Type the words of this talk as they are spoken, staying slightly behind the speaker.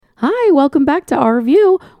welcome back to Our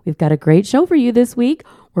View. We've got a great show for you this week.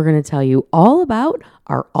 We're going to tell you all about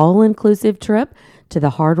our all-inclusive trip to the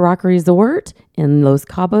Hard Rock Resort in Los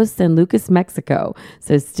Cabos, San Lucas, Mexico.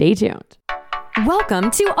 So stay tuned.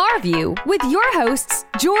 Welcome to Our View with your hosts,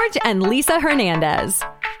 George and Lisa Hernandez.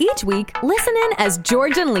 Each week, listen in as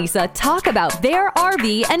George and Lisa talk about their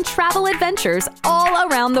RV and travel adventures all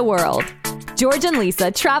around the world. George and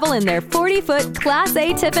Lisa travel in their 40-foot Class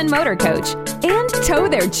A Tiffin motor coach and tow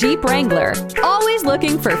their Jeep Wrangler, always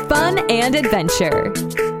looking for fun and adventure.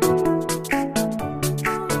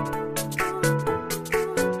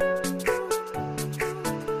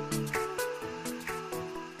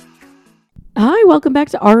 Hi, welcome back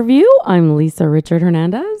to Our View. I'm Lisa Richard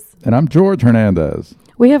Hernandez. And I'm George Hernandez.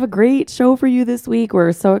 We have a great show for you this week.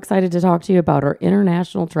 We're so excited to talk to you about our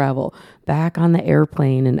international travel back on the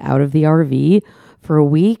airplane and out of the RV for a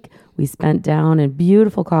week. We spent down in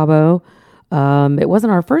beautiful Cabo. It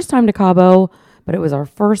wasn't our first time to Cabo, but it was our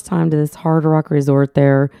first time to this Hard Rock Resort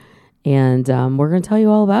there. And we're going to tell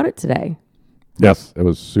you all about it today. Yes, it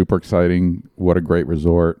was super exciting. What a great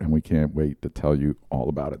resort. And we can't wait to tell you all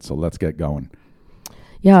about it. So let's get going.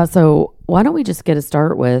 Yeah, so why don't we just get a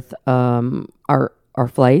start with our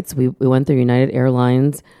flights. We went through United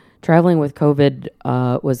Airlines. Traveling with COVID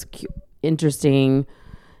was interesting.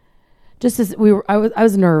 Just as I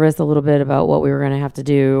was nervous a little bit about what we were going to have to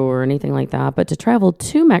do or anything like that. But to travel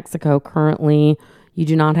to Mexico currently, you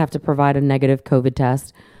do not have to provide a negative COVID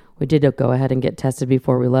test. We did go ahead and get tested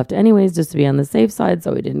before we left anyways, just to be on the safe side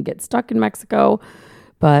so we didn't get stuck in Mexico.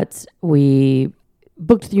 But we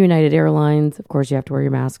booked the United Airlines. Of course, you have to wear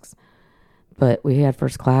your masks. But we had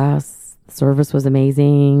first class. The service was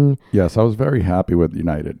amazing. Yes, I was very happy with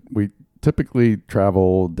United. We typically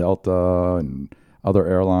travel Delta and other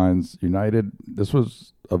airlines. United, this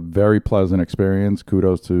was a very pleasant experience.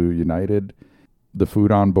 Kudos to United. The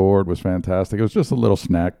food on board was fantastic. It was just a little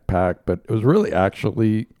snack pack, but it was really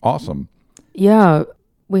actually awesome. Yeah,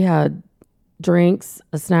 we had drinks,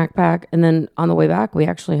 a snack pack, and then on the way back, we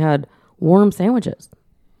actually had warm sandwiches.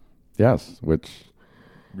 Yes, which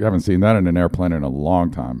we haven't seen that in an airplane in a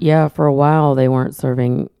long time. Yeah, for a while, they weren't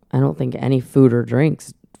serving, I don't think, any food or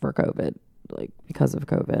drinks for COVID, like because of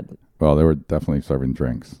COVID. Well, they were definitely serving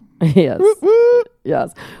drinks. Yes.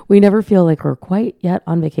 Yes. We never feel like we're quite yet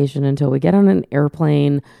on vacation until we get on an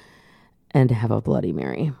airplane and have a Bloody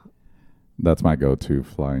Mary. That's my go-to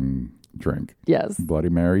flying drink. Yes. Bloody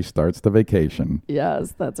Mary starts the vacation.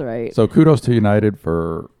 Yes, that's right. So kudos to United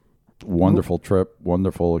for wonderful trip,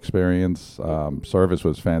 wonderful experience. Service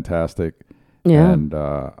was fantastic. Yeah. And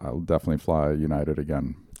I'll definitely fly United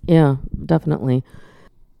again. Yeah, definitely.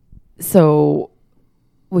 So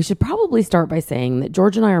we should probably start by saying that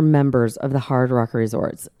George and I are members of the Hard Rock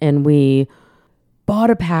Resorts, and we bought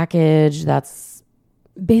a package that's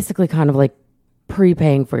basically kind of like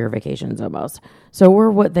prepaying for your vacations almost. So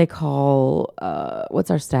we're what they call, what's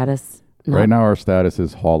our status? Right now our status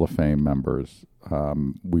is Hall of Fame members.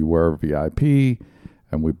 We were VIP,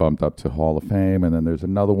 and we bumped up to Hall of Fame, and then there's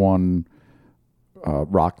another one,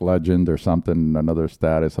 Rock Legend or something, another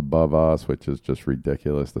status above us, which is just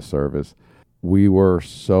ridiculous, the service. We were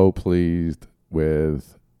so pleased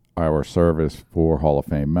with our service for Hall of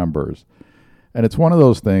Fame members. And it's one of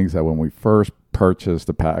those things that when we first purchased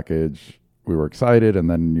the package, we were excited,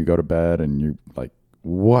 and then you go to bed and you like,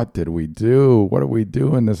 what did we do? What are we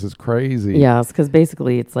doing? This is crazy. Yes, because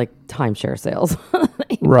basically it's like timeshare sales.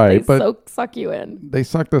 Right. But suck you in. They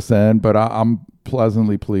sucked us in, but I'm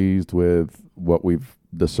pleasantly pleased with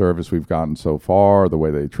the service we've gotten so far, the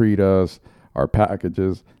way they treat us, our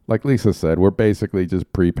packages. Like Lisa said, we're basically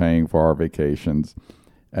just prepaying for our vacations,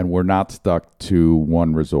 and we're not stuck to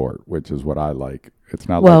one resort, which is what I like. It's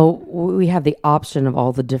not we have the option of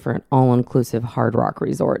all the different all-inclusive Hard Rock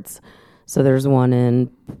resorts. So there's one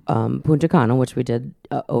in Punta Cana, which we did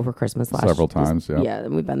over Christmas last year. Several times, yeah. Yeah,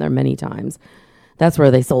 and we've been there many times. That's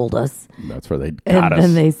where they sold us. That's where they got us. And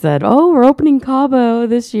then they said, oh, we're opening Cabo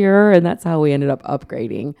this year. And that's how we ended up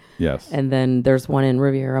upgrading. Yes. And then there's one in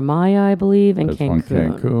Riviera Maya, I believe, and there's Cancun. one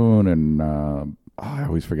Cancun, and I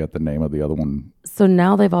always forget the name of the other one. So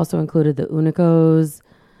now they've also included the Unicos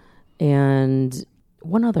and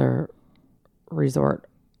one other resort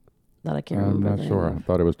that I can't remember. I'm not sure. I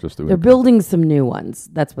thought it was just the They're building some new ones.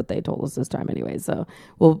 That's what they told us this time anyway. So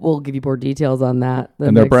we'll give you more details on that.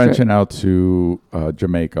 And they're branching out to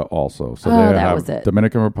Jamaica also. So they have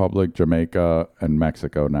Dominican Republic, Jamaica, and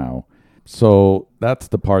Mexico now. So that's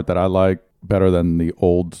the part that I like better than the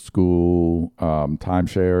old school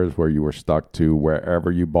timeshares where you were stuck to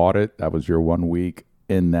wherever you bought it. That was your 1 week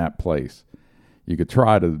in that place. You could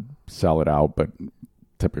try to sell it out, but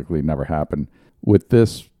typically never happen. With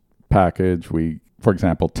this package. For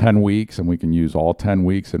example, 10 weeks, and we can use all 10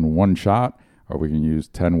 weeks in one shot, or we can use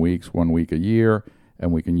 10 weeks, 1 week a year,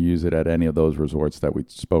 and we can use it at any of those resorts that we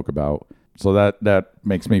spoke about. So that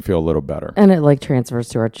makes me feel a little better. And it like transfers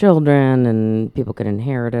to our children, and people could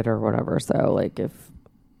inherit it or whatever. So like if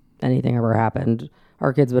anything ever happened,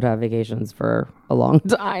 our kids would have vacations for a long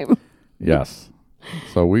time. Yes.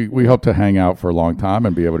 So we hope to hang out for a long time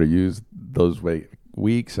and be able to use those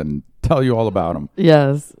weeks and tell you all about them.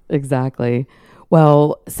 Yes, exactly.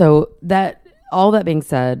 Well, so that all that being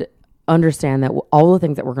said, understand that all the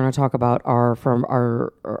things that we're going to talk about are from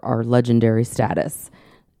our legendary status,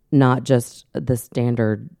 not just the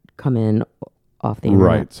standard come in off the internet.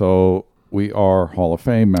 Right. So we are Hall of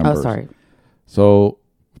Fame members. Oh, sorry. So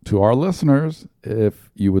to our listeners, if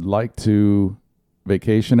you would like to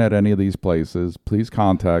vacation at any of these places, please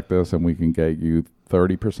contact us and we can get you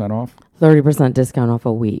 30% off. 30% discount off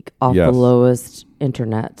a week off Yes. the lowest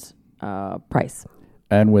internet price.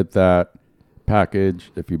 And with that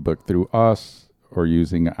package, if you book through us or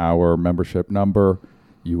using our membership number,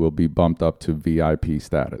 you will be bumped up to VIP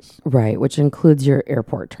status. Right, which includes your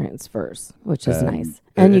airport transfers, which is nice.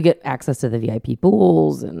 And you get access to the VIP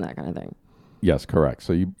pools and that kind of thing. Yes, correct.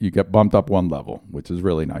 So you get bumped up one level, which is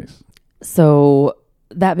really nice. So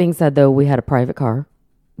that being said, though, we had a private car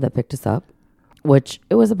that picked us up, which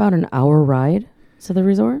it was about an hour ride to the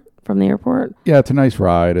resort from the airport. Yeah, it's a nice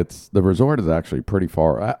ride. The resort is actually pretty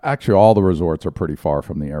far. Actually, all the resorts are pretty far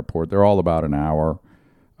from the airport. They're all about an hour.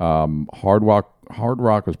 Hard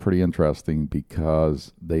Rock was pretty interesting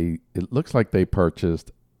because it looks like they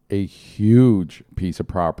purchased a huge piece of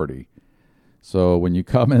property. So when you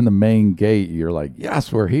come in the main gate, you're like,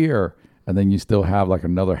 yes, we're here. And then you still have like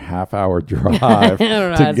another half-hour drive I don't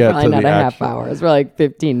know, to it's get probably to not the a half actual. hour. It's probably like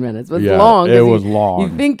 15 minutes. But Yeah, it's long. 'cause it was long. You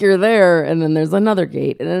think you're there, and then there's another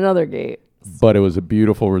gate and another gate. But it was a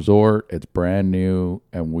beautiful resort. It's brand new,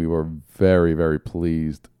 and we were very, very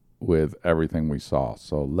pleased with everything we saw.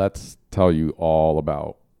 So let's tell you all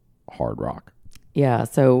about Hard Rock. Yeah,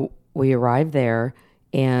 so we arrived there,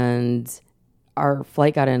 and our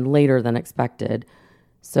flight got in later than expected.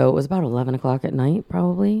 So it was about 11 o'clock at night,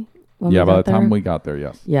 probably. When Yeah, we by the got time there. we got there,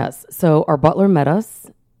 yes. Yes. So our butler met us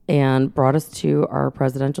and brought us to our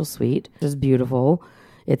presidential suite, which is beautiful.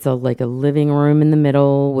 It's like a living room in the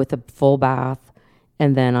middle with a full bath.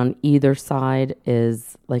 And then on either side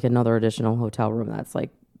is like another additional hotel room that's like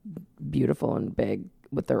beautiful and big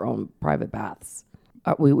with their own private baths.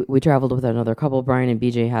 We traveled with another couple. Brian and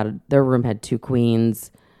BJ their room had 2 queens,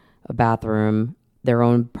 a bathroom, their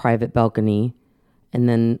own private balcony. And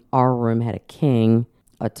then our room had a king,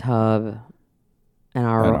 a tub, and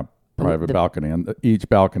And a private balcony. And each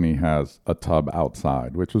balcony has a tub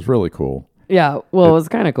outside, which was really cool. Yeah, well, it was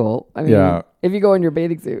kind of cool. I mean, Yeah. if you go in your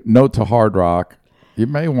bathing suit. Note to Hard Rock, you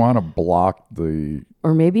may want to block the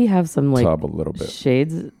Or maybe have some like tub a little bit.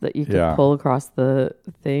 shades that you could Yeah. pull across the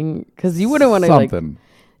thing. Because you wouldn't want to like... Something.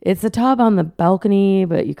 It's a tub on the balcony,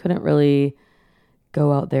 but you couldn't really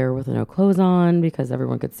go out there with no clothes on because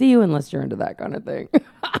everyone could see you unless you're into that kind of thing.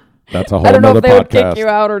 That's a I whole don't know nother if they would kick podcast. you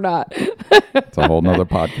out or not. It's a whole nother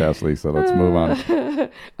podcast, Lisa. Let's move on.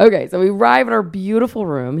 Okay, so we arrive at our beautiful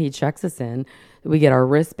room. He checks us in. We get our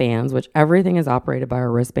wristbands, which everything is operated by our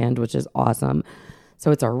wristband, which is awesome.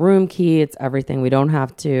 So it's our room key. It's everything. We don't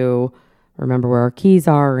have to remember where our keys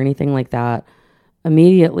are or anything like that.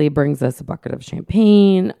 Immediately brings us a bucket of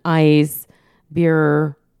champagne, ice,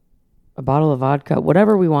 beer, a bottle of vodka,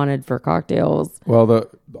 whatever we wanted for cocktails. Well,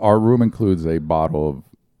 our room includes a bottle of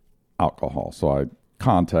alcohol. So I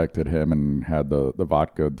contacted him and had the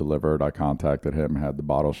vodka delivered. I contacted him, had the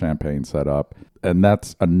bottle of champagne set up. And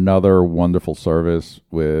that's another wonderful service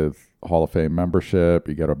with Hall of Fame membership.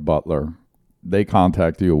 You get a butler. They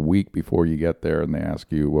contact you a week before you get there and they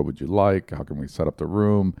ask you, what would you like? How can we set up the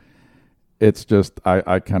room? It's just,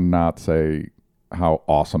 I cannot say how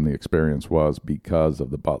awesome the experience was because of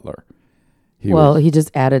the butler. He just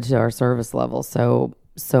added to our service level so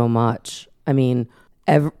much. I mean,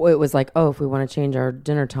 it was like, oh, if we want to change our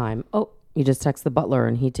dinner time, you just text the butler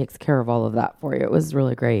and he takes care of all of that for you. It was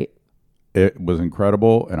really great. It was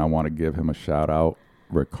incredible, and I want to give him a shout out,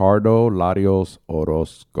 Ricardo Larios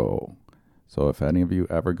Orozco. So if any of you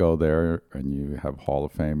ever go there and you have Hall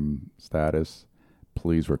of Fame status,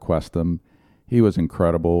 please request him. He was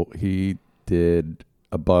incredible. He did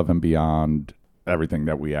above and beyond everything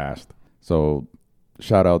that we asked. So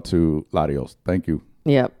shout out to Larios. Thank you.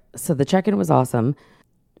 Yep. So the check-in was awesome.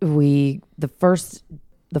 The first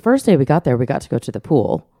day we got there, we got to go to the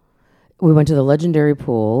pool. We went to the legendary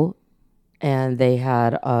pool, and they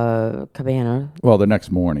had a cabana. Well, the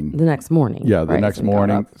next morning. The next morning. Yeah, the right? next So we got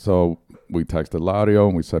morning. up. So we texted Laudio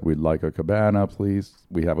and we said we'd like a cabana, please.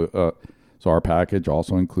 We have so our package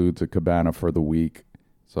also includes a cabana for the week.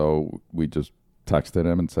 So we just texted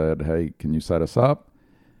him and said, hey, can you set us up?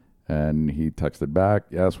 And he texted back,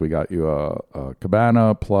 yes, we got you a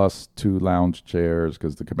cabana plus 2 lounge chairs,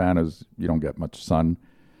 because the cabanas, you don't get much sun.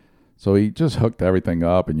 So he just hooked everything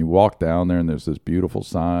up, and you walk down there and there's this beautiful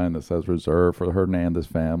sign that says reserved for Hernandez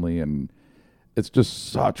family, and it's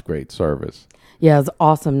just such great service. Yeah, it's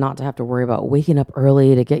awesome not to have to worry about waking up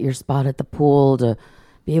early to get your spot at the pool, to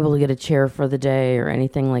be able to get a chair for the day or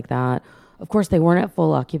anything like that. Of course, they weren't at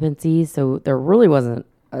full occupancy, so there really wasn't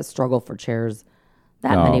a struggle for chairs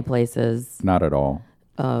many places. Not at all.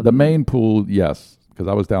 The main pool, yes, because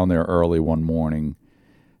I was down there early one morning,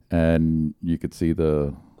 and you could see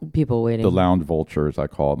the people waiting. The lounge vultures, I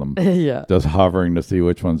call them. Yeah. Just hovering to see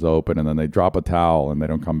which one's open, and then they drop a towel, and they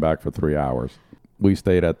don't come back for 3 hours. We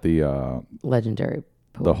stayed at the legendary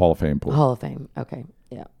pool. The Hall of Fame pool. Hall of Fame. Okay.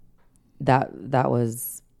 Yeah. That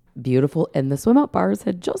was beautiful. And the swim up bars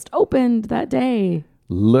had just opened that day.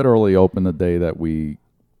 Literally opened the day that we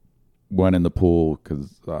went in the pool,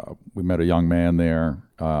 because we met a young man there,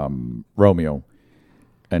 Romeo,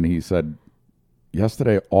 and he said,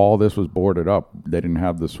 yesterday all this was boarded up. They didn't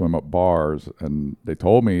have the swim up bars, and they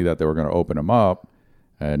told me that they were going to open them up,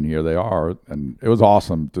 and here they are. And it was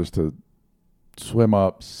awesome just to swim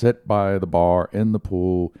up, sit by the bar in the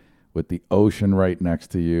pool with the ocean right next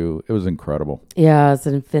to you. It was incredible. Yeah, it's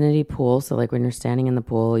an infinity pool. So like when you're standing in the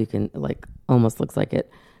pool, you can almost looks like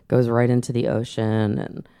it goes right into the ocean,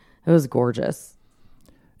 and it was gorgeous.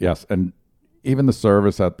 Yes, and even the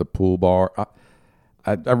service at the pool bar,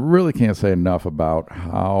 I really can't say enough about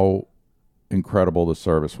how incredible the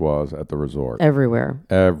service was at the resort. Everywhere.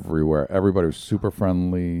 Everybody was super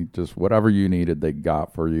friendly. Just whatever you needed, they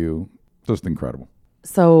got for you. Just incredible.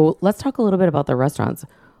 So let's talk a little bit about the restaurants.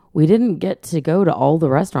 We didn't get to go to all the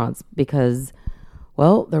restaurants because,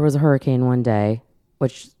 well, there was a hurricane one day,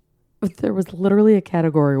 which there was literally a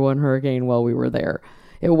Category 1 hurricane while we were there.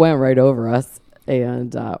 It went right over us,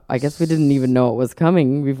 and I guess we didn't even know it was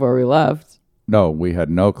coming before we left. No, we had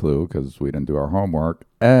no clue because we didn't do our homework.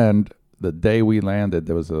 And the day we landed,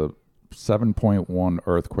 there was a 7.1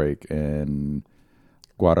 earthquake in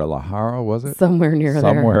Guadalajara, was it? Somewhere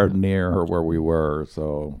near where we were.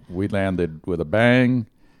 So we landed with a bang,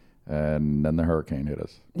 and then the hurricane hit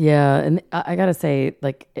us. Yeah, and I got to say,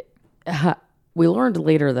 we learned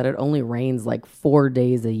later that it only rains 4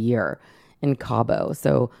 days a year in Cabo.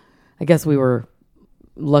 So I guess we were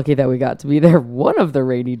lucky that we got to be there one of the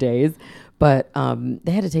rainy days. But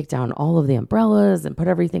they had to take down all of the umbrellas and put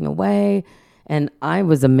everything away. And I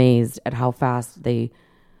was amazed at how fast the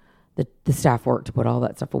staff worked to put all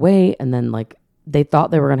that stuff away. And then they thought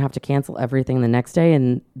they were going to have to cancel everything the next day.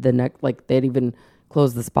 And they'd even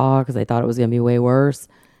closed the spa because they thought it was going to be way worse.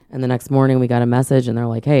 And the next morning we got a message and they're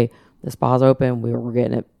like, hey, the spa's open. We're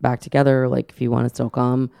getting it back together. If you want to still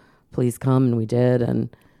come, please come. And we did. And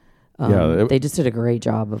they just did a great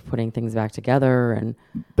job of putting things back together, and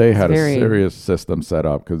they had a serious system set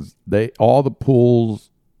up because all the pool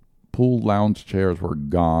lounge chairs were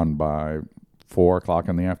gone by 4:00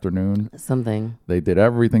 in the afternoon. Something. They did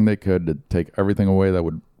everything they could to take everything away that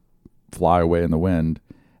would fly away in the wind,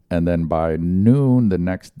 and then by noon the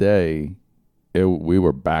next day, we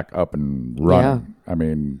were back up and running. Yeah. I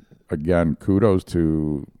mean, again, kudos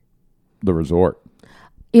to the resort.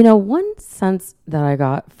 One sense that I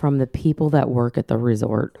got from the people that work at the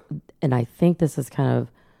resort, and I think this is kind of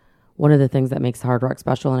one of the things that makes Hard Rock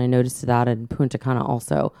special, and I noticed that in Punta Cana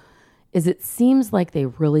also, is it seems like they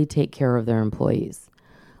really take care of their employees.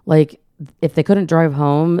 If they couldn't drive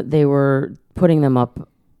home, they were putting them up,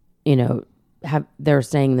 they're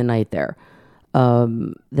staying the night there.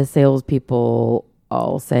 The salespeople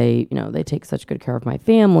all say, they take such good care of my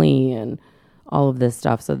family and all of this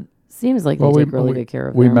stuff. So seems like they take really good care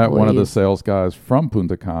of their employees. We met one of the sales guys from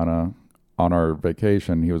Punta Cana on our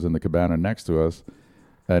vacation. He was in the cabana next to us,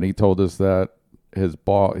 and he told us that his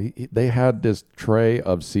boss, they had this tray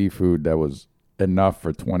of seafood that was enough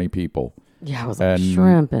for 20 people. Yeah, it was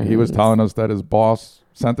shrimp. And he was telling us that his boss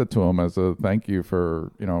sent it to him as a thank you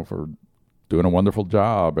for doing a wonderful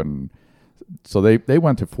job. And so they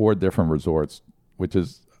went to 4 different resorts, which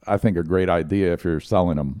is, I think, a great idea if you're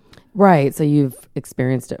selling them. Right. So you've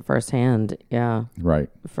experienced it firsthand. Yeah. Right.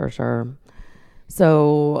 For sure.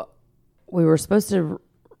 So we were supposed to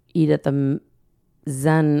eat at the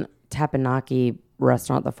Zen Tapanaki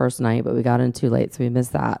restaurant the first night, but we got in too late, so we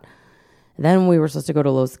missed that. Then we were supposed to go to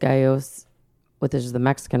Los Gallos, which is the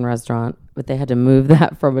Mexican restaurant, but they had to move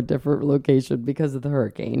that from a different location because of the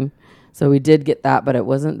hurricane. So we did get that, but it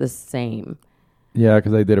wasn't the same. Yeah,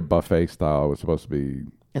 because they did a buffet style. It was supposed to be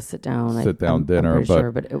A sit down dinner, I'm pretty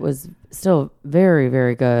sure, but it was still very,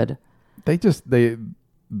 very good. they just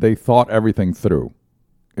they thought everything through.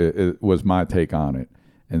 It was my take on it.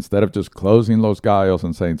 Instead of just closing Los Gallos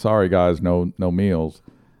and saying, sorry guys, no meals,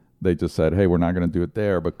 they just said, hey, we're not going to do it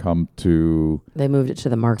there, but come to They moved it to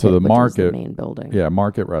the market, the which was the market. main building. Yeah,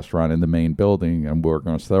 market restaurant in the main building, and we're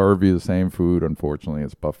going to serve you the same food. Unfortunately,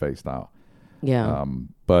 it's buffet style. Yeah.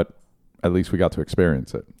 But at least we got to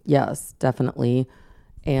experience it. Yes, definitely.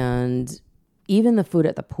 And even the food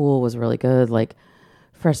at the pool was really good, like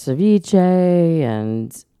fresh ceviche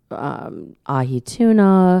and ahi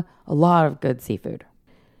tuna, a lot of good seafood.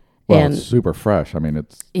 Well, And it's super fresh. I mean,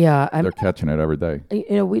 they're catching it every day.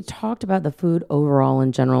 we talked about the food overall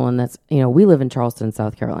in general, and that's, we live in Charleston,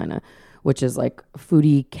 South Carolina, which is like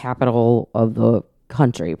foodie capital of the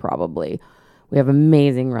country, probably. We have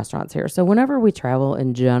amazing restaurants here. So whenever we travel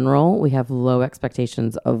in general, we have low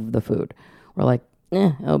expectations of the food. We're like,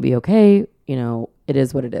 it'll be okay. It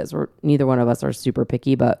is what it is. Neither one of us are super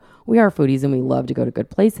picky, but we are foodies and we love to go to good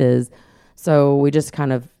places. So we just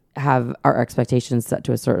kind of have our expectations set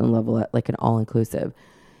to a certain level at like an all-inclusive.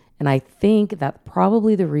 And I think that's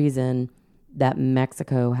probably the reason that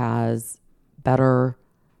Mexico has better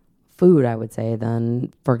food, I would say,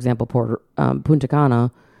 than, for example, Punta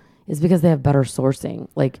Cana, is because they have better sourcing.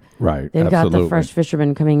 Like, Right. they've absolutely. got the fresh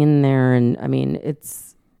fishermen coming in there, and I mean,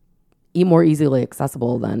 it's more easily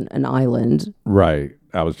accessible than an island. Right.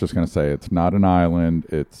 I was just going to say, it's not an island.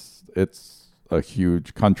 It's a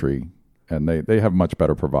huge country, and they have much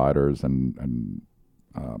better providers and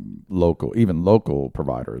local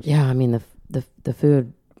providers. Yeah, I mean, the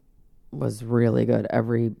food was really good.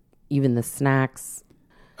 Even the snacks.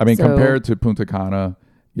 I mean, So- compared to Punta Cana,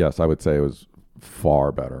 yes, I would say it was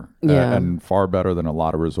far better. Yeah. And far better than a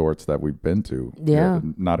lot of resorts that we've been to. Yeah.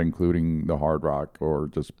 Not including the Hard Rock or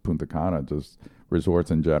just Punta Cana, just resorts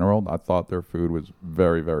in general. I thought their food was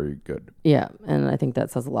very, very good. Yeah, and I think that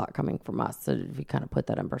says a lot coming from us. So if you kind of put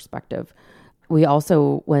that in perspective. We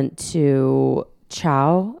also went to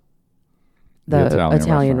Chow, the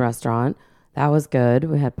Italian restaurant. That was good.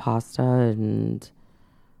 We had pasta, and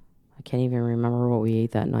I can't even remember what we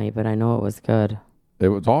ate that night, but I know it was good. It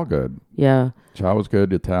was all good. Yeah. Chow was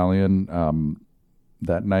good, Italian.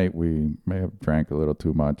 That night we may have drank a little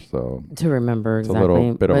too much, so To remember it's exactly. a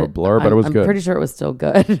little bit of a blur, but it was I'm good. pretty sure it was still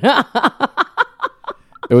good.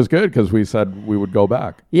 It was good because we said we would go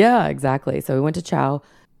back. Yeah, exactly. So we went to Chow.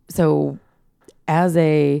 So as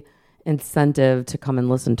a incentive to come and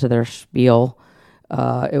listen to their spiel,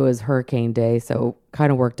 it was Hurricane Day, so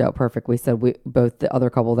kind of worked out perfect. We said both the other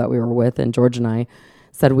couple that we were with and George and I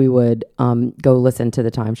said we would go listen to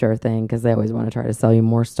the timeshare thing because they always want to try to sell you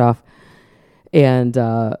more stuff. And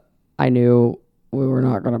I knew we were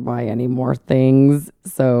not going to buy any more things,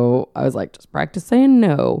 so I was like, just practice saying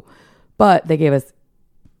no. But they gave us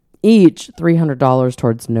each $300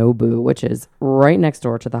 towards Nobu, which is right next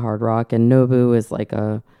door to the Hard Rock. And Nobu is like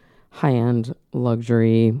a high-end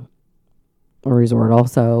luxury resort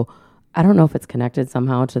also. I don't know if it's connected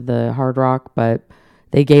somehow to the Hard Rock, but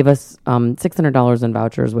they gave us $600 in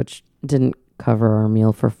vouchers, which didn't cover our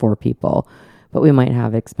meal for 4 people. But we might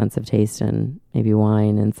have expensive taste in maybe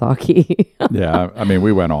wine and sake. Yeah, I mean,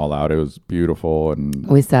 we went all out. It was beautiful, and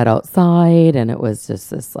We sat outside, and it was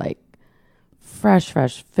just this like fresh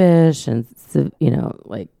fish and,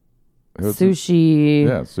 like it was sushi.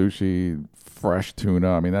 sushi, fresh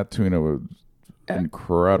tuna. I mean, that tuna was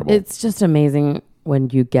incredible. It's just amazing when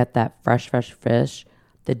you get that fresh fish,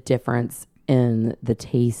 the difference in the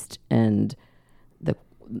taste and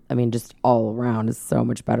just all around is so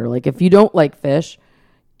much better. Like if you don't like fish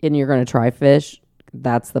and you're going to try fish,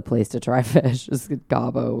 that's the place to try fish. Is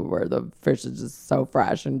Cabo, where the fish is just so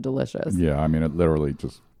fresh and delicious. Yeah, I mean, it literally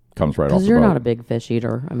just comes right off the Because you're boat. not a big fish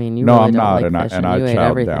eater. I mean, you No, really I'm don't not, like fish, and I you ate chowed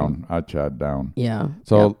everything. down. I chowed down. Yeah.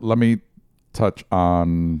 So let me touch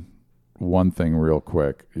on one thing real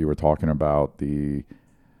quick. You were talking about the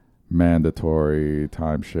mandatory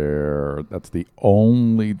timeshare. That's the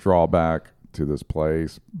only drawback to this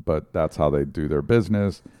place, but that's how they do their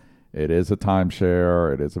business. It is a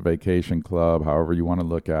timeshare. It is a vacation club, however you want to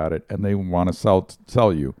look at it, and they want to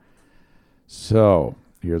sell you. So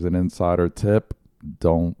here's an insider tip.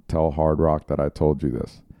 Don't tell Hard Rock that I told you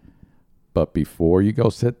this. But before you go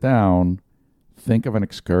sit down, think of an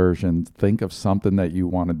excursion, think of something that you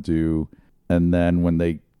want to do, and then when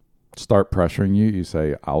they start pressuring you, you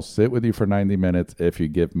say, I'll sit with you for 90 minutes if you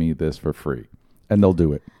give me this for free. And they'll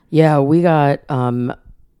do it. Yeah, we got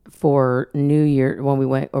for New Year, when we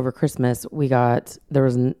went over Christmas, there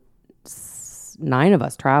was 9 of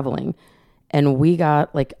us traveling, And we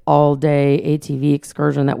got like all day ATV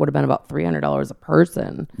excursion. That would have been about $300 a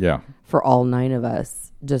person. Yeah. For all 9 of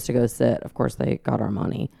us just to go sit. Of course, they got our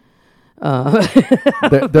money.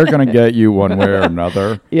 They're going to get you one way or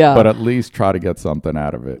another. Yeah. But at least try to get something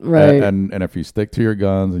out of it. Right. And if you stick to your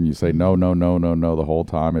guns and you say no the whole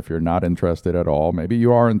time, if you're not interested at all, maybe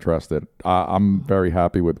you are interested. I'm very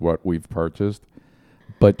happy with what we've purchased.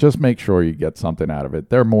 But just make sure you get something out of it.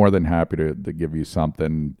 They're more than happy to give you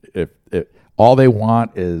something. If all they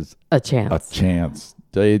want is a chance.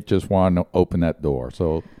 They just want to open that door.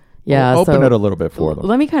 So yeah, open it a little bit for them.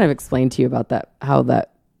 Let me kind of explain to you about that, how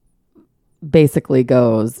that basically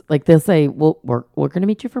goes. Like they'll say, well, we're going to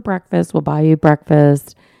meet you for breakfast. We'll buy you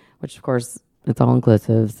breakfast, which of course it's all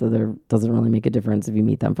inclusive. So there doesn't really make a difference if you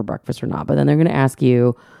meet them for breakfast or not. But then they're going to ask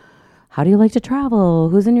you, how do you like to travel?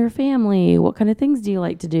 Who's in your family? What kind of things do you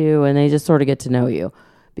like to do? And they just sort of get to know you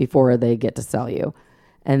before they get to sell you.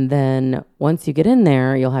 And then once you get in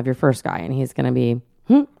there, you'll have your first guy, and he's going to be,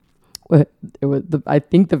 I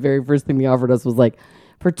think the very first thing they offered us was like,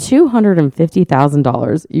 for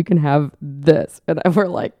 $250,000, you can have this. And we're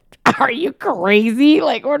like, are you crazy?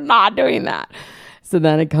 Like, we're not doing that. So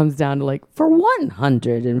then it comes down to like, for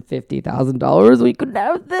 $150,000, we could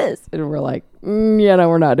have this. And we're like, yeah, no,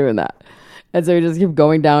 we're not doing that. And so we just keep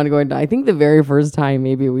going down. I think the very first time,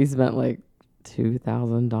 maybe we spent like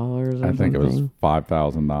 $2,000. I think it was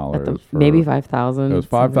 $5,000. Maybe $5,000. It was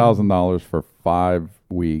 $5,000 for 5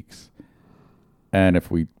 weeks. And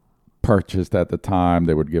if we purchased at the time,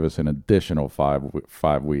 they would give us an additional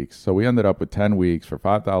five weeks. So we ended up with 10 weeks for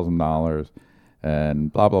 $5,000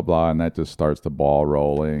 and blah, blah, blah. And that just starts the ball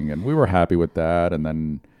rolling. And we were happy with that. And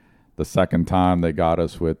then the second time they got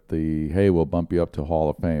us with the, hey, we'll bump you up to Hall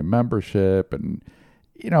of Fame membership. And,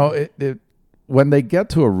 you know, when they get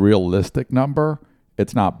to a realistic number,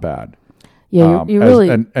 it's not bad. Yeah, you really...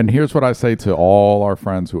 And here's what I say to all our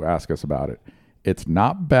friends who ask us about it. It's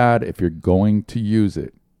not bad if you're going to use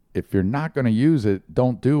it. If you're not going to use it,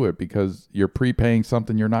 don't do it because you're prepaying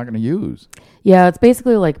something you're not going to use. Yeah, it's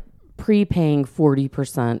basically like prepaying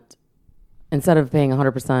 40%. Instead of paying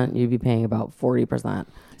 100%, you'd be paying about 40%.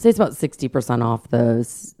 Say it's about 60% off the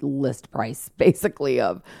list price, basically,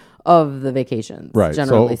 of the vacations, right.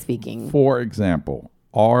 Generally speaking. For example,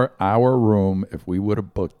 our room, if we would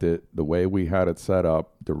have booked it the way we had it set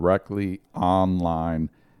up directly online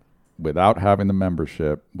without having the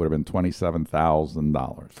membership, would have been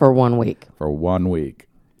 $27,000. For 1 week. For 1 week.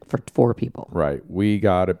 For 4 people. Right. We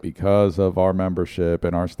got it because of our membership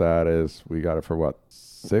and our status. We got it for what,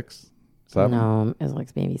 6, 7? No, it was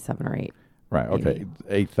like maybe 7 or 8. Right. Okay.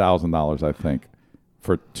 $8,000, I think.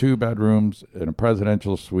 For 2 bedrooms in a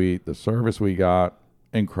presidential suite, the service we got,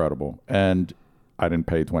 incredible. And I didn't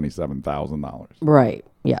pay $27,000. Right.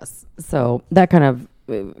 Yes. So that kind of,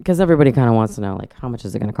 because everybody kind of wants to know, like, how much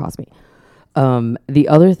is it going to cost me? The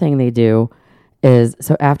other thing they do is,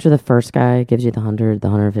 so after the first guy gives you the 100, the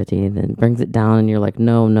 150, and then brings it down and you're like,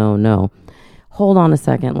 no. Hold on a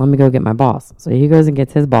second. Let me go get my boss. So he goes and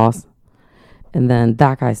gets his boss. And then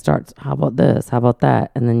that guy starts, how about this? How about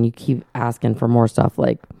that? And then you keep asking for more stuff.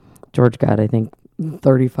 Like George got, I think,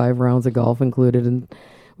 35 rounds of golf included. And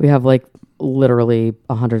we have like literally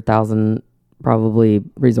 100,000 probably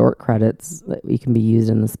resort credits that we can be used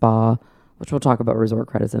in the spa, which we'll talk about resort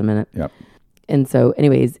credits in a minute. Yep. And so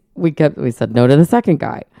anyways, we said no to the second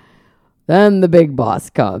guy. Then the big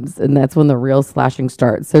boss comes, and that's when the real slashing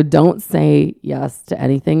starts. So don't say yes to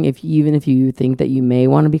anything even if you think that you may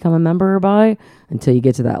want to become a member or buy until you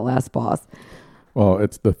get to that last boss. Well,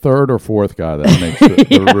 it's the third or fourth guy that makes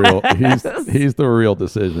the real. He's the real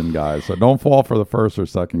decision guy. So don't fall for the first or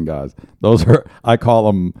second guys. Those are, I call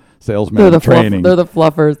them salesmen in training. They're the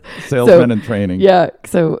fluffers. Salesmen in training. Yeah.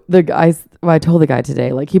 So the guys, I told the guy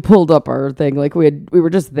today, like he pulled up our thing, like we were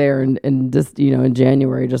just there and just, you know, in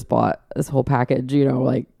January just bought this whole package, you know,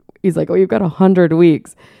 like he's like, oh, you've got 100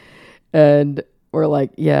 weeks. And we're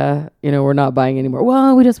like, yeah, you know, we're not buying anymore.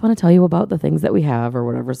 Well, we just want to tell you about the things that we have or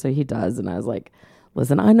whatever. So he does. And I was like,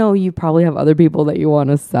 listen, I know you probably have other people that you want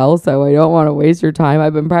to sell, so I don't want to waste your time.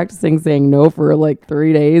 I've been practicing saying no for like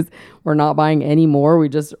 3 days. We're not buying any more. We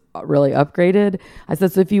just really upgraded. I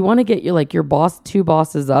said, so if you want to get your boss, 2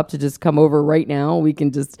 bosses up to just come over right now, we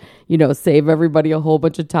can just, you know, save everybody a whole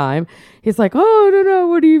bunch of time. He's like, oh, no,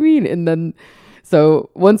 what do you mean? And then, so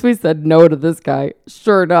once we said no to this guy,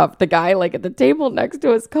 sure enough, the guy like at the table next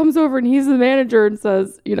to us comes over and he's the manager and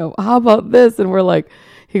says, you know, how about this? And we're like,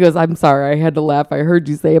 he goes, I'm sorry, I had to laugh. I heard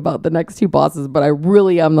you say about the next 2 bosses, but I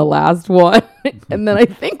really am the last one. And then I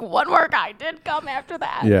think one more guy did come after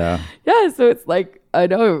that. Yeah. Yeah. So it's like, I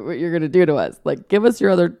know what you're going to do to us. Like, give us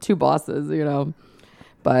your other 2 bosses, you know.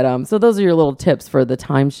 But so those are your little tips for the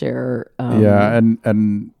timeshare. Yeah,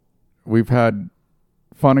 and we've had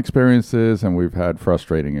fun experiences and we've had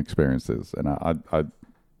frustrating experiences. And I'm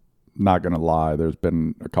not going to lie. There's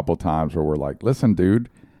been a couple of times where we're like, listen, dude,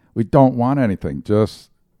 we don't want anything.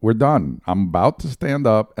 We're done. I'm about to stand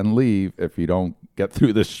up and leave if you don't get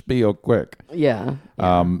through this spiel quick. Yeah.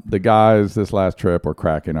 The guys this last trip were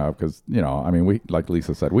cracking up because, we, like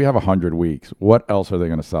Lisa said, we have 100 weeks. What else are they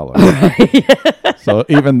going to sell us? So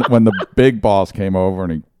even when the big boss came over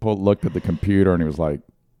and he looked at the computer and he was like,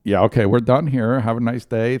 yeah, okay, we're done here. Have a nice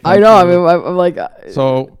day. I know. You. I'm like...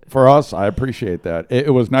 So for us, I appreciate that.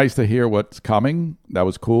 It was nice to hear what's coming. That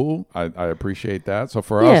was cool. I appreciate that. So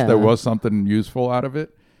for us, there was something useful out of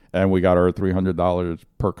it. And we got our $300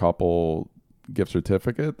 per couple gift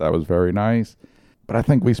certificate. That was very nice. But I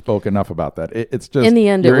think we spoke enough about that. It's just... In the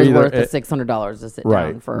end, it was worth the $600 to sit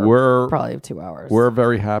down for probably 2 hours. We're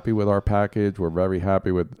very happy with our package. We're very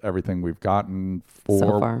happy with everything we've gotten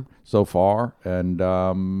so far.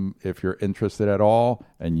 And if you're interested at all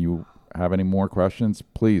and you have any more questions,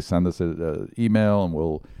 please send us an email and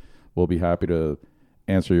we'll be happy to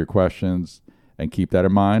answer your questions. And keep that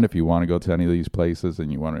in mind. If you want to go to any of these places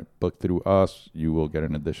and you want to book through us, you will get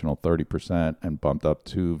an additional 30% and bumped up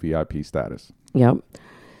to VIP status. Yep.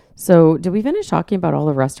 So did we finish talking about all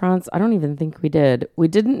the restaurants? I don't even think we did. We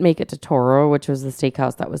didn't make it to Toro, which was the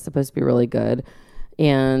steakhouse that was supposed to be really good.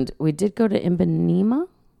 And we did go to Ipanema.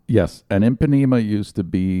 Yes. And Ipanema used to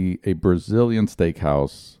be a Brazilian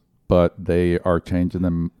steakhouse, but they are changing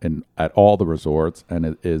them at all the resorts. And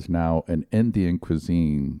it is now an Indian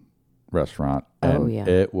cuisine restaurant. And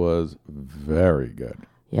it was very good.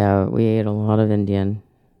 Yeah, we ate a lot of Indian.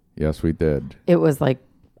 Yes, we did. It was like,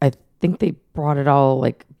 I think they brought it all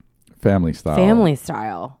like family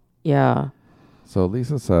style. Yeah. So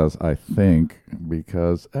Lisa says, I think,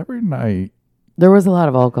 because every night there was a lot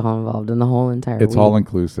of alcohol involved in the whole entire week. It's all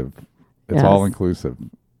inclusive. All inclusive.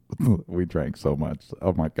 We drank so much.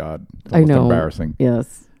 Oh my God. It's almost embarrassing.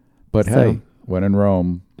 Yes. But hey, when in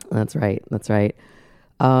Rome. That's right.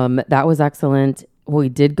 That was excellent. We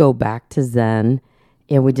did go back to Zen,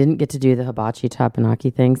 and we didn't get to do the hibachi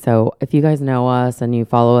tapenaki thing. So if you guys know us and you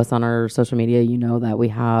follow us on our social media, you know that we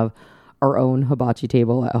have our own hibachi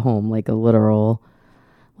table at home, like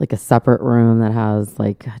a separate room that has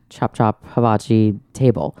like a chop hibachi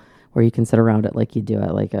table where you can sit around it like you do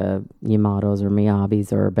at like a Yamato's or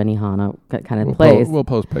Miyabi's or Benihana kind of place. We'll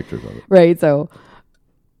post pictures of it. Right. So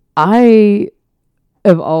I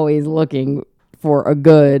am always looking for a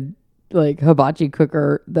good like hibachi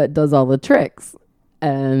cooker that does all the tricks.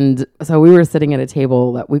 And so we were sitting at a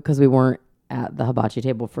table because we weren't at the hibachi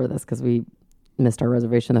table for this because we missed our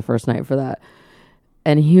reservation the first night for that.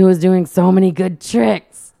 And he was doing so many good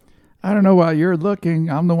tricks. I don't know why you're looking.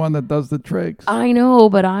 I'm the one that does the tricks. I know,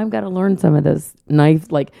 but I've got to learn some of this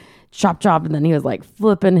knife, like chop. And then he was like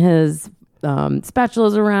flipping his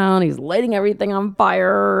spatulas around. He's lighting everything on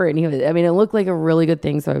fire. And it looked like a really good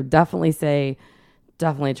thing. So I would definitely say,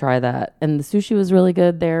 try that. And the sushi was really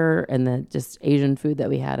good there. And the just Asian food that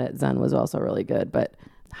we had at Zen was also really good. But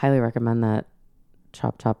highly recommend that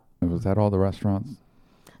chop. Was that all the restaurants?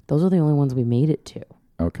 Those are the only ones we made it to.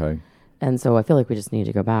 Okay. And so I feel like we just need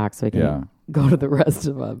to go back so we can go to the rest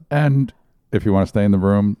of them. And if you want to stay in the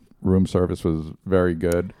room service was very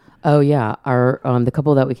good. Oh, yeah. Our the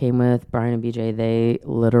couple that we came with, Brian and BJ, they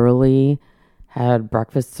literally had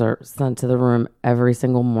breakfast sent to the room every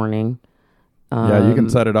single morning. You can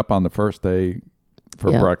set it up on the first day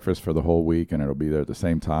for breakfast for the whole week, and it'll be there at the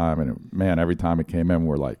same time. And every time it came in,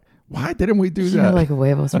 we're like, why didn't we do that? Like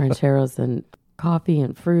huevos rancheros and coffee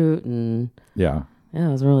and fruit. And yeah, it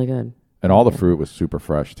was really good. And all the fruit was super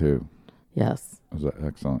fresh, too. Yes. It was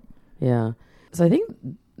excellent. Yeah. So I think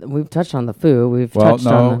we've touched on the food.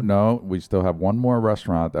 No. We still have one more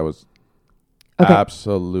restaurant that was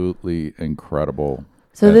absolutely incredible.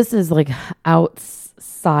 So this is like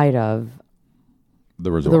outside of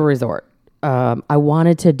the resort. The resort. I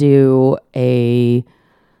wanted to do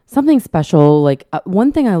something special. Like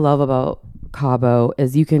one thing I love about Cabo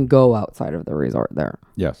is you can go outside of the resort there.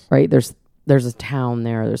 Yes. Right? There's a town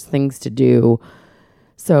there. There's things to do.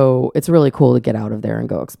 So it's really cool to get out of there and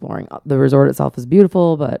go exploring. The resort itself is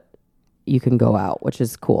beautiful, but you can go out, which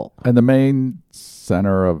is cool. And the main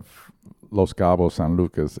center of Los Cabos, San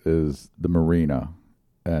Lucas is the marina.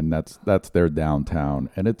 And that's their downtown.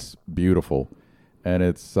 And it's beautiful. And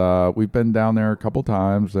it's we've been down there a couple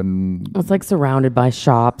times, and it's like surrounded by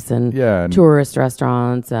shops and tourist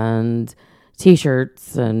restaurants, and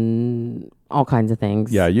T-shirts and all kinds of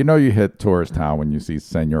things. Yeah, you know you hit tourist town when you see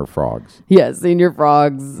Senor Frogs. Yeah, senior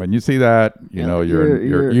frogs. When you see that, you know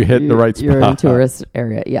you hit the right spot. You're in tourist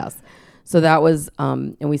area, yes. So that was,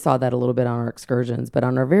 and we saw that a little bit on our excursions. But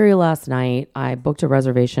on our very last night, I booked a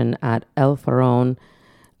reservation at El Farallon.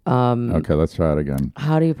 Okay, let's try it again.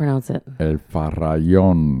 How do you pronounce it? El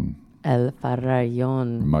Farallon. El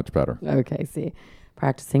Farallon. Much better. Okay, see.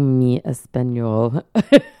 Practicing mi español.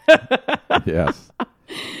 Yes.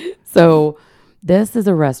 So this is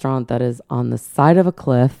a restaurant that is on the side of a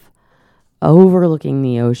cliff overlooking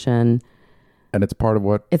the ocean. And it's part of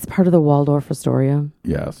what? It's part of the Waldorf Astoria.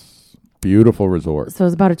 Yes. Beautiful resort. So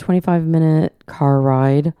it's about a 25-minute car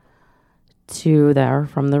ride to there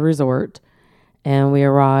from the resort. And we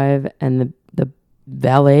arrive, and the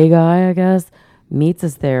valet guy, I guess, meets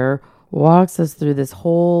us there, walks us through this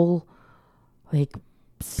whole, like,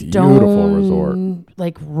 stone, beautiful resort.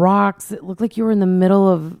 Like, rocks. It looked like you were in the middle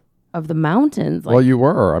of the mountains. Like, Well, you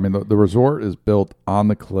were. I mean, the resort is built on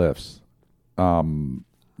the cliffs.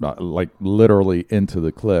 Like literally into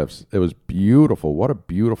the cliffs. It was beautiful. What a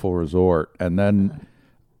beautiful resort. And then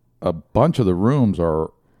a bunch of the rooms are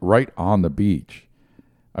right on the beach.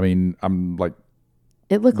 I mean, I'm like,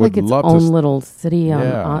 it looked would like its love to own little city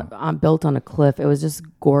Yeah. on built on a cliff. It was just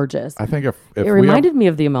gorgeous. I think if It we reminded me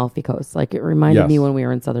of the Amalfi Coast. Like, it reminded me Yes. when we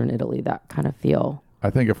were in southern Italy, that kind of feel. I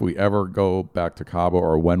think if we ever go back to Cabo,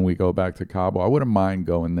 or when we go back to Cabo, I wouldn't mind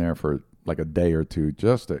going there for like a day or two.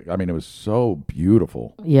 I mean, it was so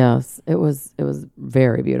beautiful. Yes, it was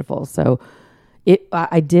very beautiful. So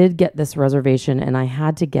I did get this reservation, and I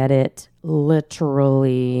had to get it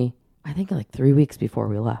literally, I think, like 3 weeks before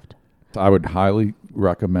we left. I would highly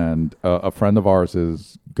recommend. A friend of ours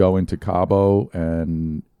is going to Cabo,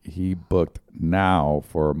 and he booked now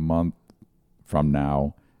for a month from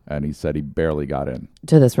now, and he said he barely got in.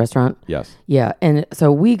 To this restaurant? Yes. Yeah, and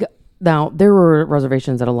so now there were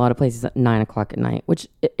reservations at a lot of places at 9 o'clock at night, which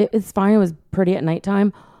it's fine. It was pretty at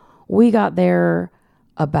nighttime. We got there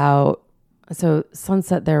so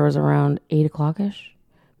sunset there was around 8 o'clock-ish,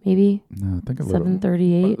 maybe. No, I think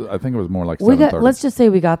 7:38. I think it was more like 7:30. Let's just say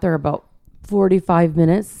we got there about 45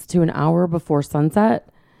 minutes to an hour before sunset,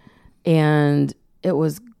 and it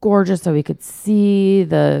was gorgeous. So we could see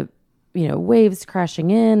the waves crashing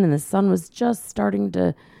in, and the sun was just starting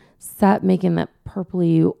to set, making that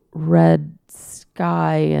purpley red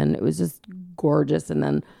sky, and it was just gorgeous. And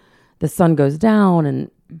then the sun goes down,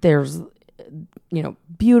 and there's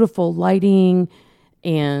beautiful lighting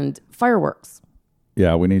and fireworks.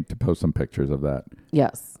 Yeah, we need to post some pictures of that.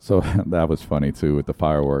 Yes. So that was funny too with the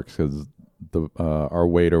fireworks, because our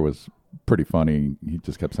waiter was pretty funny. He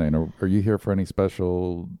just kept saying, "Are you here for any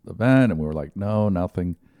special event?" And we were like, "No,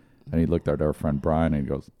 nothing." And he looked at our friend Brian, and he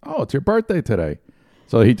goes, "Oh, it's your birthday today."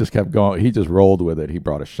 So he just kept going. He just rolled with it. He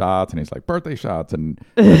brought us shots, and he's like, "Birthday shots." And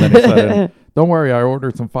then he said, "Don't worry, I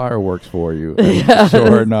ordered some fireworks for you." And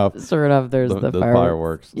sure enough, there's the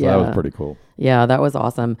fireworks. So yeah. that was pretty cool. Yeah, that was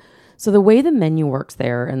awesome. So the way the menu works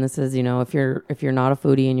there, and this is, if you're not a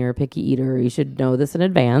foodie and you're a picky eater, you should know this in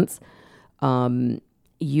advance.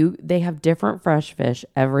 They have different fresh fish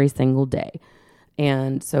every single day.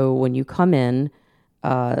 And so when you come in,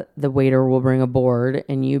 the waiter will bring a board,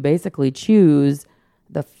 and you basically choose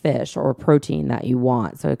the fish or protein that you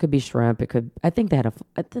want. So it could be shrimp. I think they had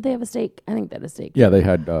did they have a steak? I think they had a steak. Yeah, they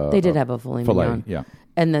had. They did have a filet mignon. Yeah.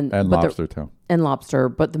 And lobster too. And lobster.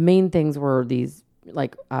 But the main things were these,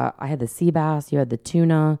 like, I had the sea bass, you had the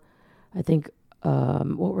tuna. I think,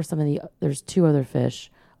 what were some of there's two other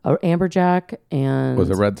fish, amberjack and. Was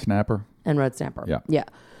it red snapper? And red snapper. Yeah. Yeah.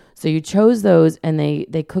 So you chose those, and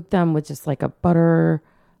they cooked them with just like a butter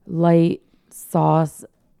light sauce,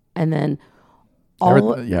 and then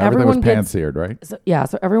everything was pan-seared, right? So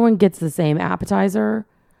everyone gets the same appetizer,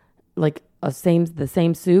 like the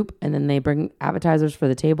same soup, and then they bring appetizers for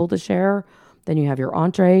the table to share. Then you have your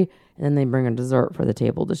entree, and then they bring a dessert for the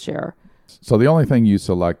table to share. So the only thing you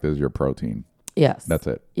select is your protein. Yes. That's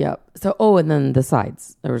it. Yep. So, and then the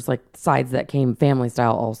sides. There was like sides that came family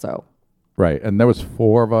style also. Right. And there was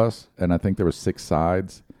 4 of us, and I think there was 6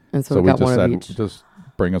 sides. And so we got just one said, of each. just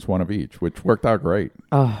bring us one of each, which worked out great.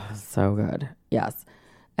 Oh, so good. Yes.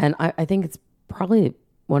 And I think it's probably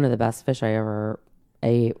one of the best fish I ever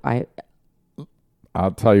ate.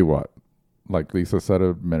 I'll tell you what, like Lisa said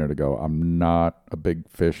a minute ago, I'm not a big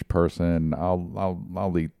fish person.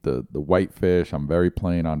 I'll eat the white fish. I'm very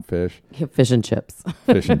plain on fish. Fish and chips.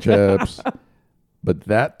 Fish and chips. But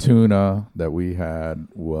that tuna that we had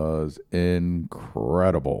was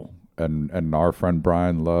incredible. And our friend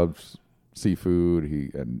Brian loves seafood.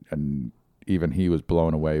 And even he was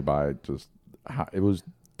blown away by just how it was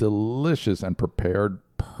delicious and prepared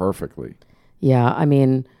perfectly. Yeah, I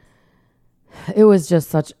mean, it was just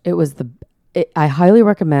such. I highly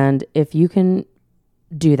recommend if you can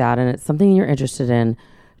do that, and it's something you're interested in,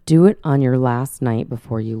 do it on your last night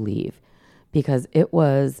before you leave, because it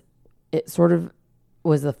sort of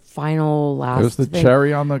was the final last. It was the thing.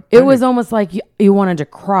 cherry on the cake. It was almost like you wanted to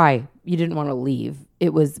cry. You didn't want to leave.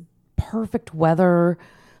 It was perfect weather,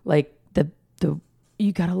 like the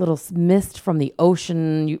you got a little mist from the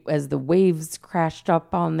ocean as the waves crashed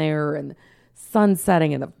up on there, and the sun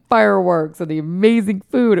setting, and the fireworks, and the amazing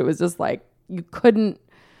food. It was just like you couldn't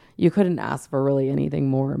ask for really anything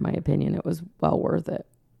more, in my opinion. It was well worth it.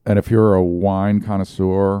 And if you're a wine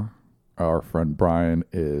connoisseur, our friend Brian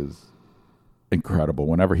is incredible.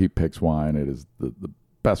 Whenever he picks wine, it is the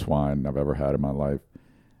best wine I've ever had in my life.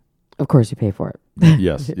 Of course, you pay for it.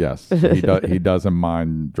 Yes. He doesn't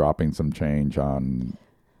mind dropping some change on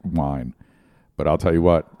wine. But I'll tell you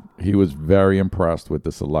what, he was very impressed with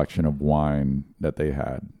the selection of wine that they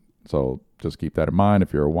had. So just keep that in mind.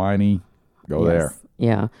 If you're a winey, go there.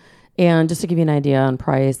 Yeah. And just to give you an idea on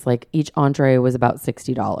price, like each entree was about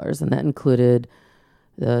 $60, and that included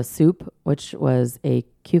the soup, which was a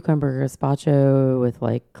cucumber gazpacho with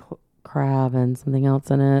like crab and something else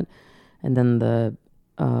in it. And then the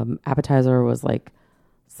appetizer was like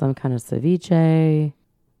some kind of ceviche.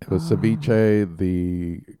 It was ceviche,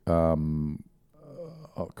 the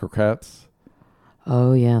croquettes.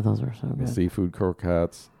 Oh, yeah, those were so The good. seafood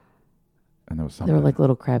croquettes. And there was something. They were like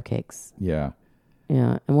little crab cakes. Yeah.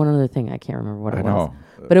 Yeah. And one other thing, I can't remember what it I was. know.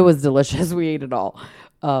 But it was delicious. We ate it all.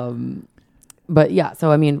 But yeah,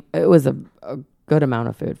 so I mean, it was a good amount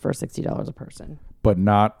of food for $60 a person. But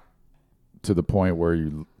not to the point where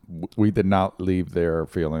we did not leave there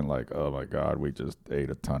feeling like, oh my God, we just ate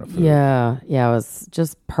a ton of food. Yeah, it was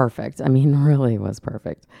just perfect. I mean, really was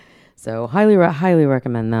perfect. So highly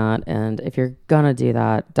recommend that. And if you're gonna do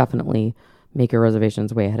that, definitely make your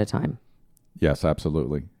reservations way ahead of time. Yes,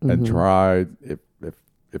 absolutely. And try, if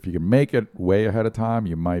you can make it way ahead of time,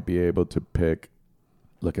 you might be able to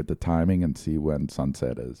look at the timing and see when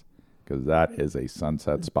sunset is, because that is a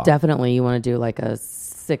sunset spot. Definitely, you want to do like a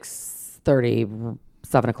 6:30,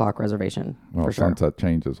 7 o'clock reservation. Well, for sure. sunset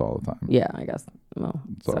changes all the time. Yeah, I guess. Well,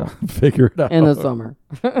 So figure it out. in the summer.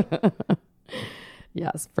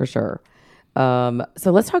 Yes, for sure.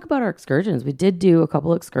 So let's talk about our excursions. We did do a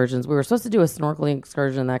couple excursions. We were supposed to do a snorkeling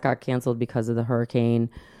excursion that got canceled because of the hurricane.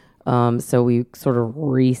 So we sort of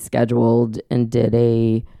rescheduled and did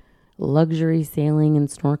a luxury sailing and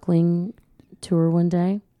snorkeling tour one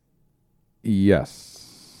day.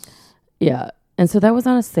 Yes. Yeah. And so that was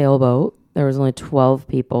on a sailboat. There was only 12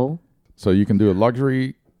 people. So you can do a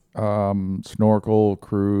luxury snorkel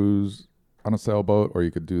cruise on a sailboat, or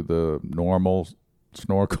you could do the normal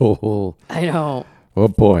snorkel. I know. Oh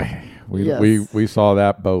boy, we Yes. saw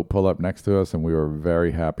that boat pull up next to us, and we were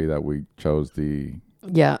very happy that we chose the.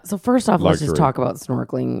 Yeah. So first off, let's just Luxury. talk about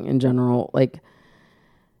snorkeling in general. Like,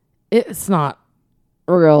 it's not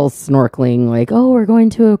real snorkeling. Like, oh, we're going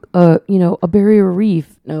to a barrier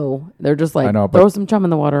reef. No, they're just like, I know, throw but- some chum in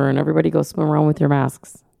the water and everybody go swim around with your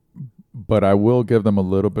masks. But I will give them a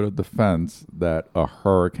little bit of defense that a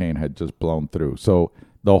hurricane had just blown through. So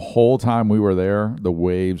the whole time we were there, the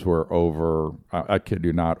waves were over. I kid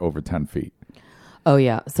you not, over 10 feet. Oh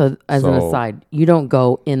yeah. So as an So- aside, you don't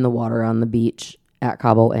go in the water on the beach at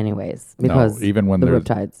Cabo anyways because no, even when the there's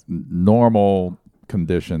riptides. normal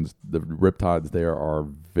conditions, the riptides there are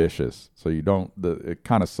vicious. So you don't. It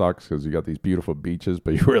kind of sucks because you got these beautiful beaches,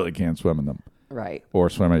 but you really can't swim in them Right. or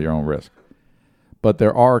swim at your own risk. But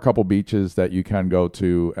there are a couple beaches that you can go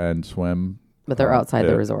to and swim. But they're outside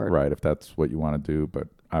the if- resort. right? If that's what you want to do. But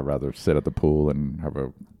I'd rather sit at the pool and have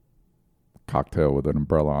a cocktail with an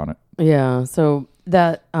umbrella on it. Yeah. So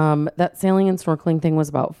that sailing and snorkeling thing was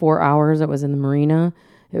about 4 hours. It was in the marina.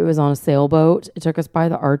 It was on a sailboat. It took us by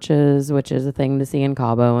the arches, which is a thing to see in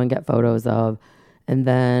Cabo and get photos of. And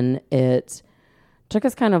then it took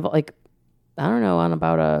us kind of like, I don't know, on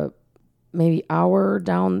about a maybe hour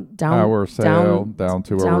down Hour sail down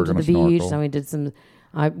to where down we're to going the to beach. snorkel. And we did some.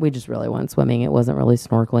 We just really went swimming. It wasn't really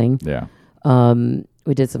snorkeling. Yeah.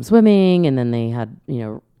 We did some swimming, and then they had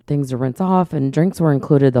things to rinse off, and drinks were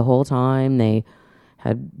included the whole time. They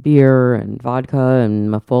had beer and vodka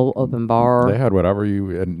and a full open bar. They had whatever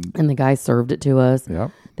you and And the guy served it to us. yeah.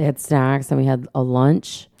 They had snacks, and we had a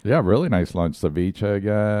lunch. Yeah, really nice lunch. Ceviche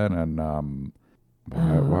again. And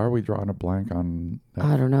why are we drawing a blank on that?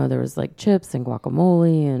 I don't know. There was like chips and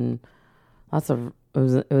guacamole and lots of.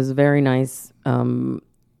 It was a very nice,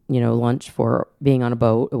 lunch for being on a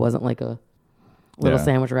boat. It wasn't like a little Yeah.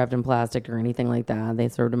 sandwich wrapped in plastic or anything like that. They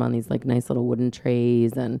served them on these like nice little wooden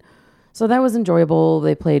trays, and so that was enjoyable.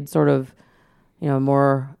 They played sort of,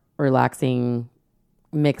 more relaxing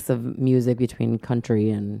mix of music between country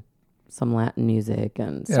and some Latin music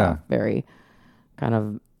and stuff. Very kind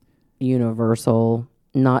of universal.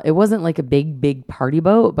 It wasn't like a big party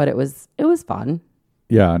boat, but it was fun.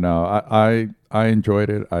 Yeah, no, I enjoyed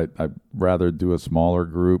it. I'd rather do a smaller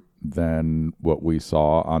group than what we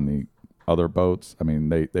saw on the other boats. I mean,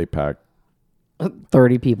 they packed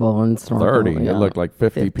 30 people in snorkel. 30. Yeah. It looked like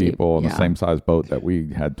 50 people in the yeah. same size boat that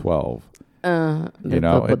we had 12.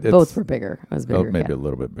 The boats were bigger. It was bigger. Maybe a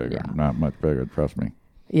little bit bigger. Yeah. Not much bigger, trust me.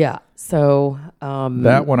 Yeah. So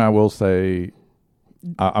that one I will say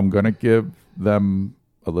I'm going to give them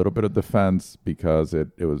a little bit of defense because it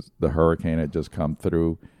was the hurricane had just come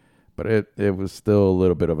through, but it was still a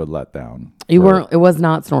little bit of a letdown. it was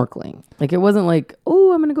not snorkeling. Like, it wasn't like,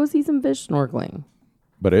 oh, I'm going to go see some fish snorkeling.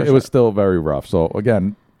 But it was still very rough. So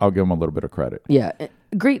again, I'll give them a little bit of credit. Yeah.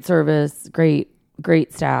 Great service, great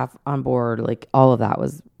staff on board. Like, all of that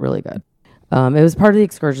was really good. It was part of the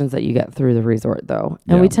excursions that you get through the resort, though.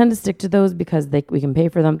 And we tend to stick to those because we can pay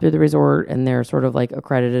for them through the resort, and they're sort of like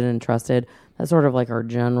accredited and trusted. That's sort of like our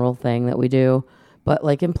general thing that we do. But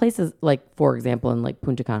like in places like, for example, in like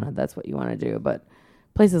Punta Cana, that's what you want to do. But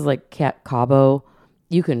places like Cabo,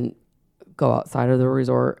 you can go outside of the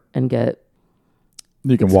resort and get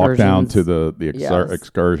You can walk down to excursions. the Yes.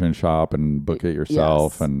 excursion shop and book it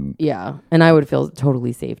yourself. Yes. And Yeah. And I would feel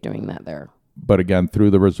totally safe doing that there. But again,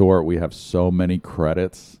 through the resort, we have so many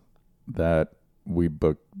credits that we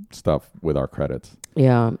book stuff with our credits.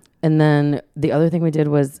 Yeah. And then the other thing we did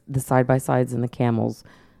was the side-by-sides and the camels.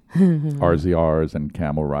 RZRs and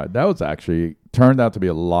camel ride. That was actually turned out to be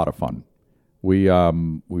a lot of fun. We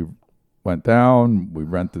went down, we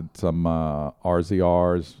rented some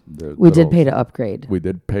RZRs. We did pay to upgrade. We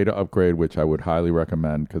did pay to upgrade, which I would highly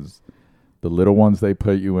recommend because the little ones they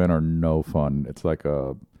put you in are no fun. It's like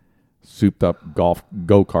a souped up golf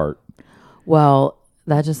go-kart. Well,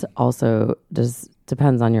 that just also just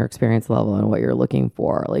depends on your experience level and what you're looking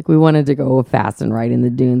for. Like, we wanted to go fast and ride in the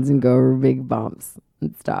dunes and go over big bumps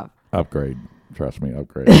and stuff. Upgrade. Trust me,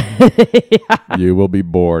 upgrade. You will be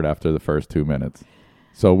bored after the first 2 minutes.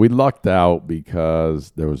 So we lucked out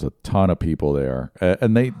because there was a ton of people there.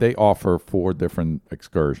 And they offer 4 different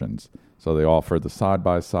excursions. So they offer the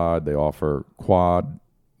side-by-side, they offer quad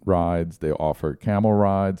rides, they offer camel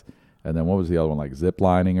rides, and then what was the other one, like zip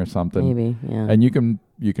lining or something? Maybe, yeah. And you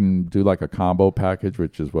can do like a combo package,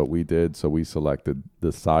 which is what we did. So we selected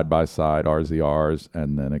the side-by-side RZRs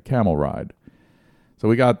and then a camel ride. So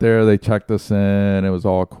we got there, they checked us in, it was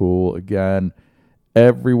all cool. Again,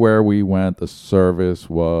 everywhere we went, the service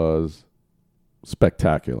was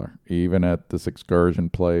spectacular. Even at this excursion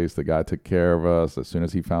place, the guy took care of us. As soon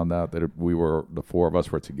as he found out that the 4 of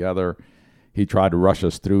us were together, he tried to rush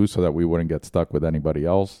us through so that we wouldn't get stuck with anybody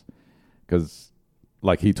else. Because,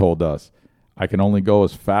 like he told us, I can only go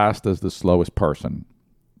as fast as the slowest person.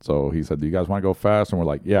 So he said, do you guys want to go fast? And we're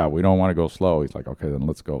like, yeah, we don't want to go slow. He's like, okay, then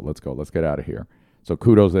let's go. Let's get out of here. So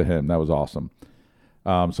kudos to him. That was awesome.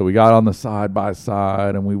 So we got on the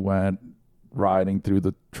side-by-side and we went riding through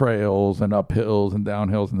the trails and up hills and down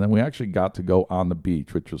hills. And then we actually got to go on the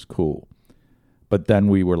beach, which was cool. But then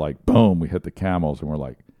we were like, boom, we hit the camels and we're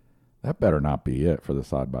like, that better not be it for the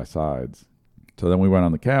side-by-sides. So then we went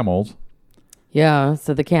on the camels. Yeah,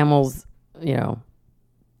 so the camels,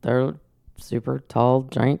 they're super tall,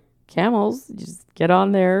 giant camels. You just get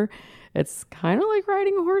on there. It's kind of like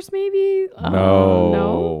riding a horse, maybe.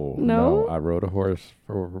 No. I rode a horse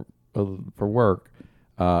for work.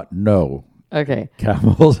 No. Okay.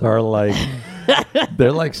 Camels are like,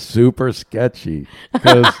 they're like super sketchy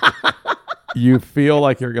because you feel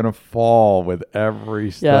like you're going to fall with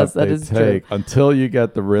every step they take until you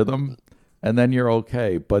get the rhythm and then you're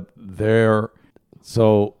okay. But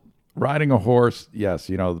so riding a horse, yes,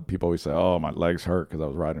 people always say, oh, my legs hurt because I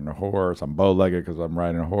was riding a horse. I'm bow-legged because I'm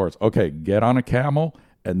riding a horse. Okay, get on a camel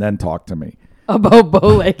and then talk to me. About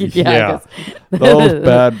bow-legged, yeah. Those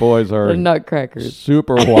bad boys are the nutcrackers.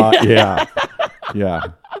 Super wide. Yeah. Yeah.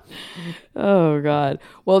 Oh, God.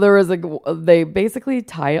 Well, they basically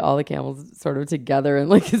tie all the camels sort of together in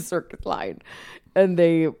like a circuit line. And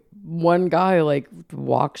one guy like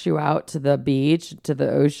walks you out to the beach, to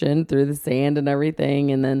the ocean, through the sand and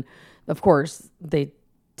everything. And then, of course, they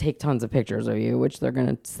take tons of pictures of you, which they're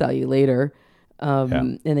going to sell you later.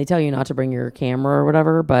 And they tell you not to bring your camera or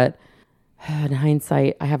whatever. But in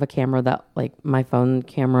hindsight, I have a camera that, like, my phone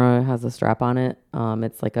camera has a strap on it.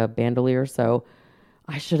 It's like a bandolier. So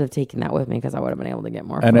I should have taken that with me because I would have been able to get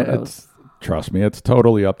more photos. Trust me, it's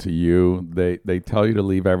totally up to you. They tell you to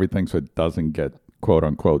leave everything so it doesn't get quote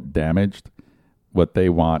unquote damaged. What they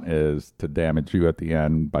want is to damage you at the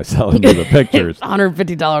end by selling you the pictures.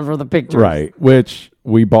 $150 worth of pictures. Right, which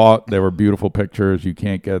we bought. They were beautiful pictures. You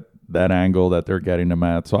can't get that angle that they're getting them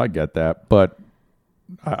at, so I get that. But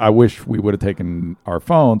I wish we would have taken our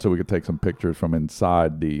phone so we could take some pictures from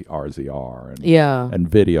inside the RZR and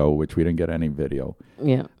video, which we didn't get any video.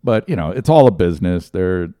 Yeah. But, it's all a business.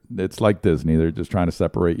 It's like Disney. They're just trying to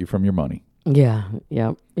separate you from your money. Yeah.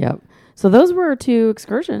 Yep. So those were 2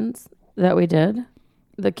 excursions that we did.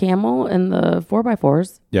 The camel and the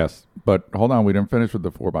 4x4s. Yes. But hold on. We didn't finish with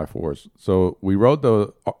the 4x4s. So we rode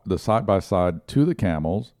the side-by-side to the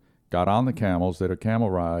camels, got on the camels, did a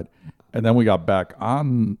camel ride, and then we got back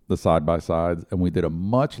on the side-by-sides, and we did a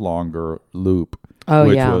much longer loop,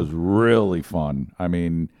 which was really fun. I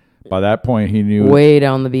mean, by that point, he knew... Way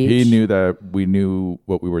down the beach. He knew that we knew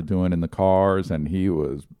what we were doing in the cars, and he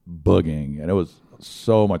was boogieing, and it was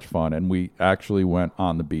so much fun. And we actually went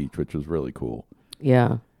on the beach, which was really cool.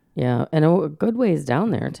 Yeah. And a good ways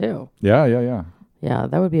down there, too. Yeah. Yeah,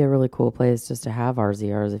 that would be a really cool place just to have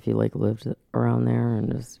RZRs if you, lived around there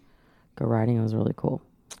and just go riding. It was really cool.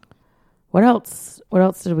 What else? What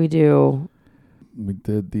else did we do? We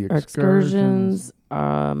did the excursions,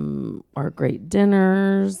 our great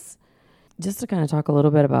dinners. Just to kind of talk a little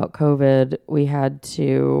bit about COVID, we had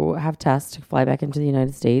to have tests to fly back into the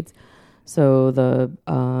United States. So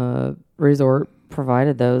the resort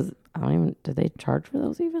provided those. Did they charge for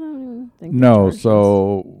those even? I don't even think. No,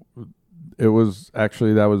 so it was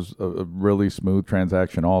actually, that was a really smooth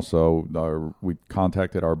transaction also. We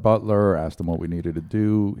contacted our butler, asked him what we needed to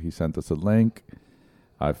do. He sent us a link.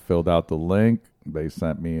 I filled out the link. They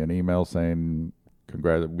sent me an email saying,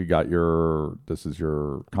 this is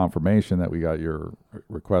your confirmation that we got your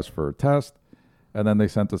request for a test. And then they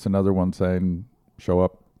sent us another one saying, show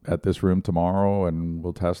up at this room tomorrow and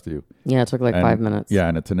we'll test you. Yeah, it took 5 minutes. Yeah,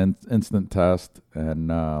 and it's an instant test. And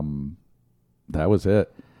that was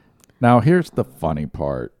it. Now, here's the funny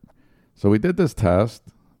part. So we did this test.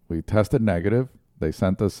 We tested negative. They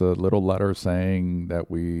sent us a little letter saying that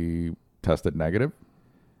we tested negative.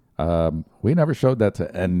 We never showed that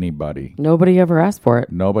to anybody. Nobody ever asked for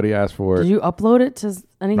it. Nobody asked for it. Did you upload it to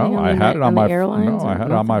anything on the airlines? No, I had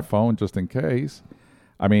it on my phone just in case.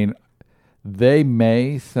 I mean, they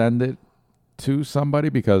may send it to somebody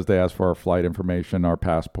because they asked for our flight information, our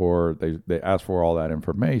passport. They asked for all that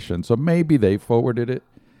information. So maybe they forwarded it,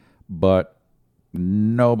 but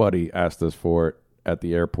nobody asked us for it at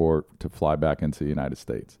the airport to fly back into the United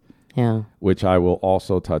States. Yeah. Which I will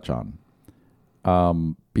also touch on.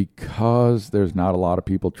 Because there's not a lot of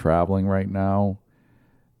people traveling right now,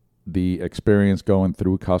 the experience going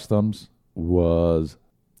through customs was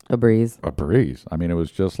a breeze. I mean, it was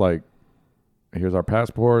just like, here's our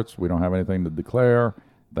passports. We don't have anything to declare.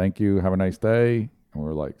 Thank you. Have a nice day. And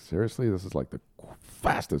we're like, seriously, this is like the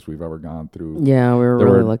fastest we've ever gone through. Yeah, we were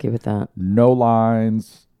really lucky with that. No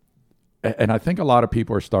lines. And I think a lot of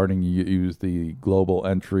people are starting to use the global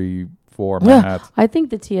entry format. Yeah, I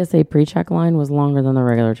think the TSA pre-check line was longer than the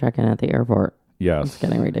regular check-in at the airport. Yes. It's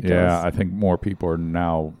getting ridiculous. Yeah, I think more people are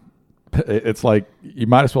now... It's like you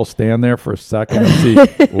might as well stand there for a second and see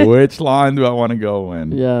which line do I want to go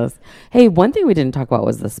in. Yes. Hey, one thing we didn't talk about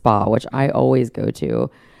was the spa, which I always go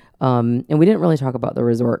to. And we didn't really talk about the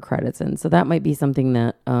resort credits. And so that might be something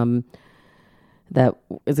that that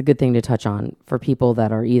is a good thing to touch on for people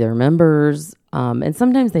that are either members. And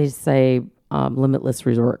sometimes they say limitless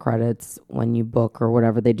resort credits when you book or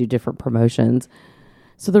whatever. They do different promotions.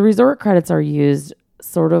 So the resort credits are used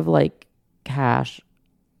sort of like cash.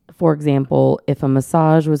 For example, if a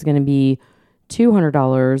massage was going to be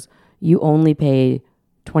 $200, you only pay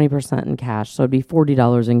 20% in cash. So it'd be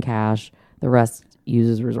 $40 in cash. The rest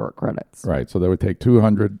uses resort credits. Right. So they would take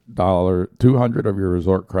 $200 of your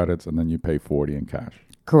resort credits, and then you pay $40 in cash.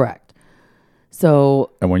 Correct.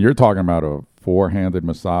 So, and when you're talking about a four-handed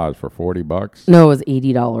massage for $40, no, it was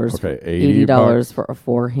 $80. Okay, $80 for a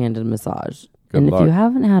four-handed massage. Good luck. If you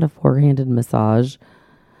haven't had a four-handed massage,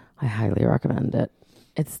 I highly recommend it.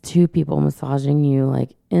 It's two people massaging you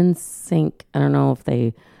like in sync. I don't know if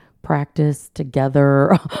they practice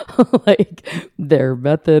together like their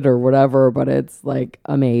method or whatever, but it's like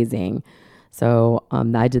amazing. So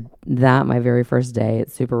I did that my very first day.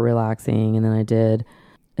 It's super relaxing. And then I did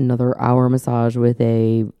another hour massage with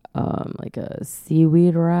a like a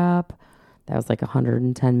seaweed wrap. That was like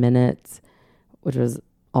 110 minutes, which was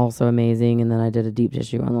also amazing. And then I did a deep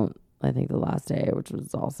tissue on I think the last day, which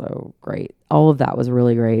was also great. All of that was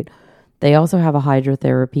really great. They also have a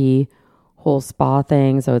hydrotherapy whole spa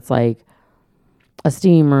thing. So it's like a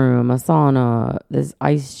steam room, a sauna, there's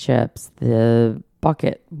ice chips, the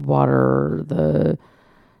bucket water, the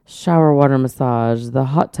shower water massage, the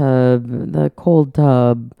hot tub, the cold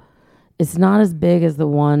tub. It's not as big as the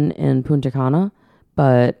one in Punta Cana,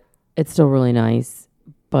 but it's still really nice.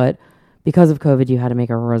 But because of COVID, you had to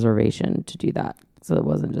make a reservation to do that. So it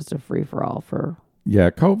wasn't just a free-for-all for...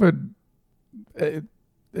 Yeah, COVID,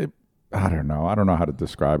 I don't know. I don't know how to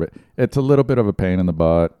describe it. It's a little bit of a pain in the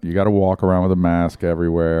butt. You got to walk around with a mask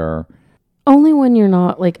everywhere. Only when you're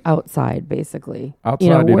not like outside, basically.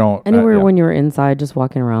 Outside, you don't... Anywhere when you're inside, just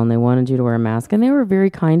walking around, they wanted you to wear a mask. And they were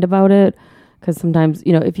very kind about it. Because sometimes,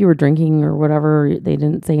 if you were drinking or whatever, they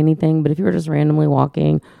didn't say anything. But if you were just randomly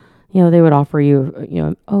walking, they would offer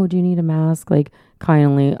you, oh, do you need a mask? Like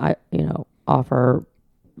kindly, offer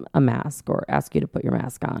a mask or ask you to put your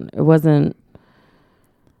mask on. It wasn't,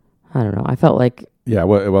 I don't know. I felt like... Yeah,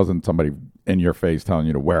 well, it wasn't somebody in your face telling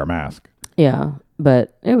you to wear a mask. Yeah,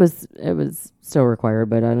 but it was still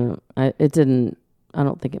required, but I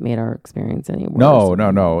don't think it made our experience any worse.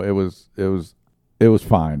 No. It was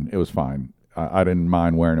fine. It was fine. I didn't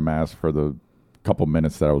mind wearing a mask for the couple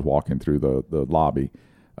minutes that I was walking through the lobby.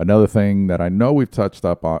 Another thing that I know we've touched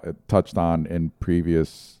on in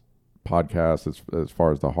previous podcasts as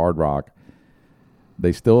far as the Hard Rock,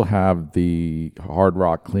 they still have the Hard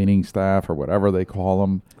Rock cleaning staff or whatever they call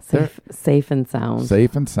them. Safe and sound.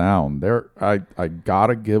 Safe and sound. I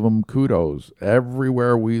gotta give them kudos.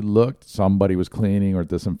 Everywhere we looked, somebody was cleaning or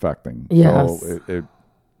disinfecting. Yes. So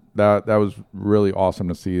that was really awesome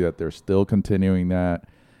to see that they're still continuing that,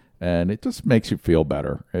 and it just makes you feel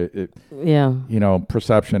better.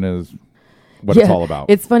 Perception is what it's all about.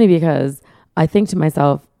 It's funny because I think to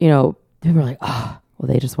myself, people are like, well,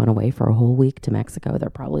 they just went away for a whole week to Mexico. They're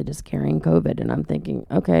probably just carrying COVID. And I'm thinking,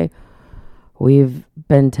 okay, we've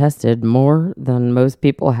been tested more than most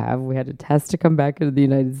people have. We had a test to come back into the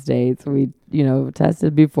United States. We,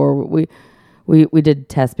 tested before we did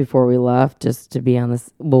test before we left just to be on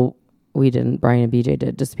this. Well, we didn't. Brian and BJ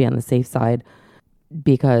did just to be on the safe side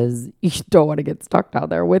because you don't want to get stuck down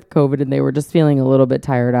there with COVID. And they were just feeling a little bit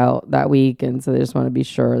tired out that week. And so they just want to be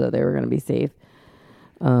sure that they were going to be safe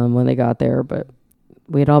when they got there. But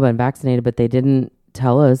we had all been vaccinated, but they didn't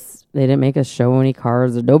tell us. They didn't make us show any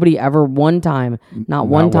cards. Nobody ever not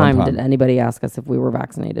one time did anybody ask us if we were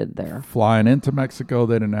vaccinated there. Flying into Mexico,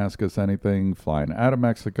 they didn't ask us anything. Flying out of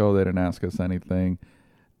Mexico, they didn't ask us anything.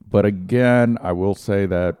 But again, I will say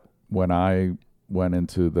that when I went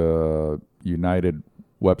into the United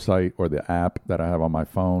website or the app that I have on my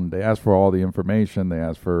phone, they asked for all the information. They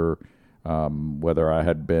asked for whether I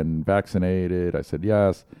had been vaccinated. I said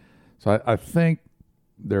yes. So I think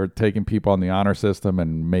they're taking people on the honor system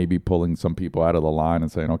and maybe pulling some people out of the line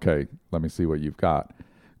and saying, okay, let me see what you've got.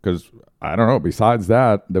 Because I don't know. Besides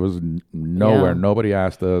that, there was nowhere. Yeah. Nobody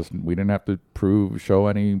asked us. We didn't have to show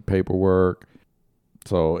any paperwork.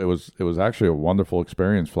 So it was actually a wonderful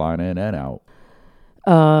experience flying in and out.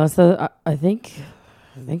 So I think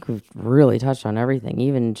we've really touched on everything.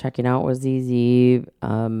 Even checking out was easy.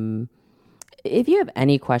 If you have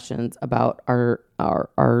any questions about our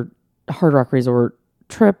Hard Rock Resort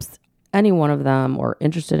trips, any one of them, or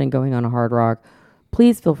interested in going on a Hard Rock,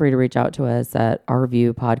 please feel free to reach out to us at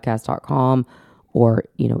ourviewpodcast.com or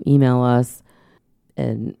email us,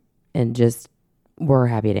 and just we're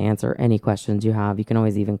happy to answer any questions you have. You can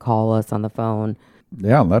always even call us on the phone.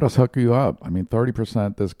 Yeah, let us hook you up. I mean,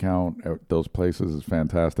 30% discount at those places is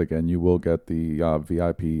fantastic, and you will get the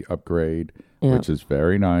VIP upgrade, which is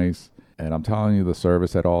very nice. And I'm telling you, the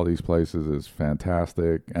service at all these places is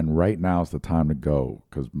fantastic. And right now is the time to go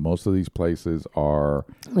because most of these places are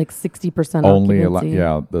like 60% only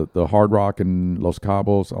occupancy. The Hard Rock in Los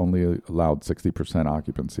Cabos only allowed 60%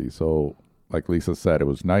 occupancy. So like Lisa said, it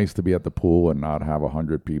was nice to be at the pool and not have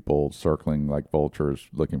 100 people circling like vultures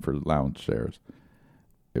looking for lounge chairs.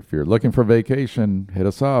 If you're looking for vacation, hit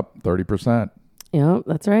us up, 30%. Yeah,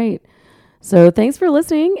 that's right. So thanks for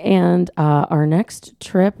listening. And our next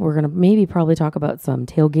trip, we're going to probably talk about some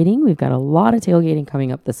tailgating. We've got a lot of tailgating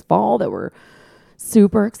coming up this fall that we're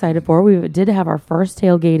super excited for. We did have our first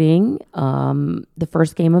tailgating, the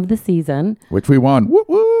first game of the season. Which we won. Woo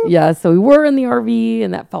woo! Yeah, so we were in the RV,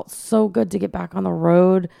 and that felt so good to get back on the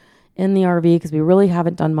road in the RV because we really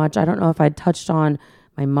haven't done much. I don't know if I'd touched on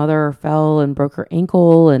my mother fell and broke her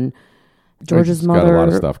ankle, and George's mother got a lot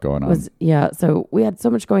of stuff going on. So we had so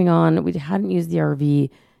much going on. We hadn't used the RV.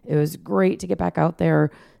 It was great to get back out there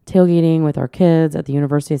tailgating with our kids at the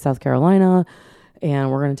University of South Carolina.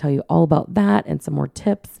 And we're going to tell you all about that and some more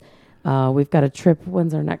tips. We've got a trip.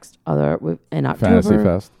 When's our next in October? Fantasy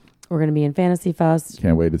Fest. We're going to be in Fantasy Fest.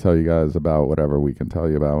 Can't wait to tell you guys about whatever we can tell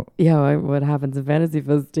you about. Yeah, what happens in Fantasy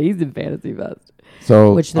Fest stays in Fantasy Fest.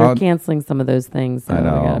 So, which they're canceling some of those things. So I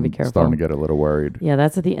know. We got to be careful. I'm starting to get a little worried. Yeah,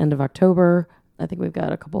 that's at the end of October. I think we've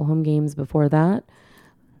got a couple home games before that.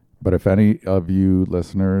 But if any of you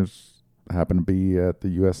listeners happen to be at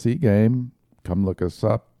the USC game, come look us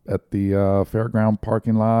up at the fairground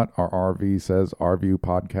parking lot. Our RV says RView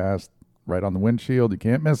Podcast right on the windshield. You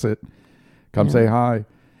can't miss it. Come say hi.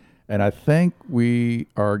 And I think we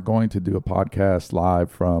are going to do a podcast live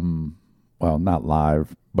from, well, not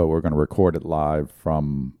live, but we're going to record it live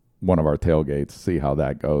from one of our tailgates, see how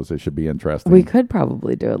that goes. It should be interesting. We could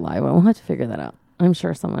probably do it live. We'll have to figure that out. I'm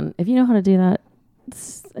sure someone, if you know how to do that,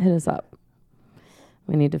 hit us up.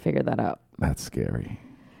 We need to figure that out. That's scary.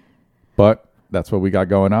 But that's what we got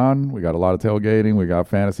going on. We got a lot of tailgating. We got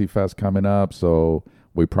Fantasy Fest coming up. So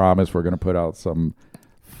we promise we're going to put out some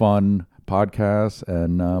fun podcasts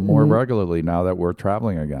and more regularly now that we're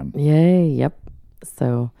traveling again. Yay. Yep.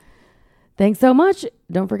 So thanks so much.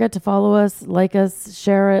 Don't forget to follow us, like us,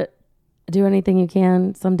 share it, do anything you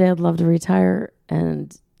can. Someday I'd love to retire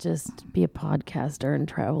and just be a podcaster and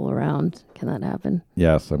travel around. Can that happen?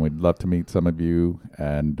 Yes, and we'd love to meet some of you.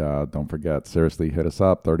 And don't forget, seriously, hit us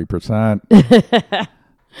up, 30%.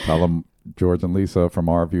 Tell them George and Lisa from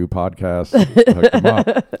Our View Podcast. Hook them up.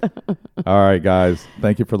 All right, guys.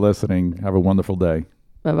 Thank you for listening. Have a wonderful day.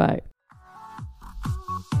 Bye-bye.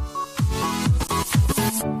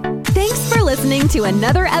 Thanks for listening to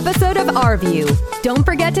another episode of Our View. Don't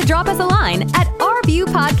forget to drop us a line at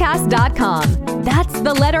ourviewpodcast.com. That's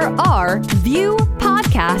the letter R,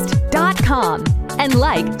 viewpodcast.com. And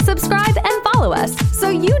like, subscribe, and follow us so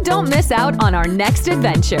you don't miss out on our next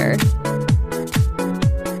adventure.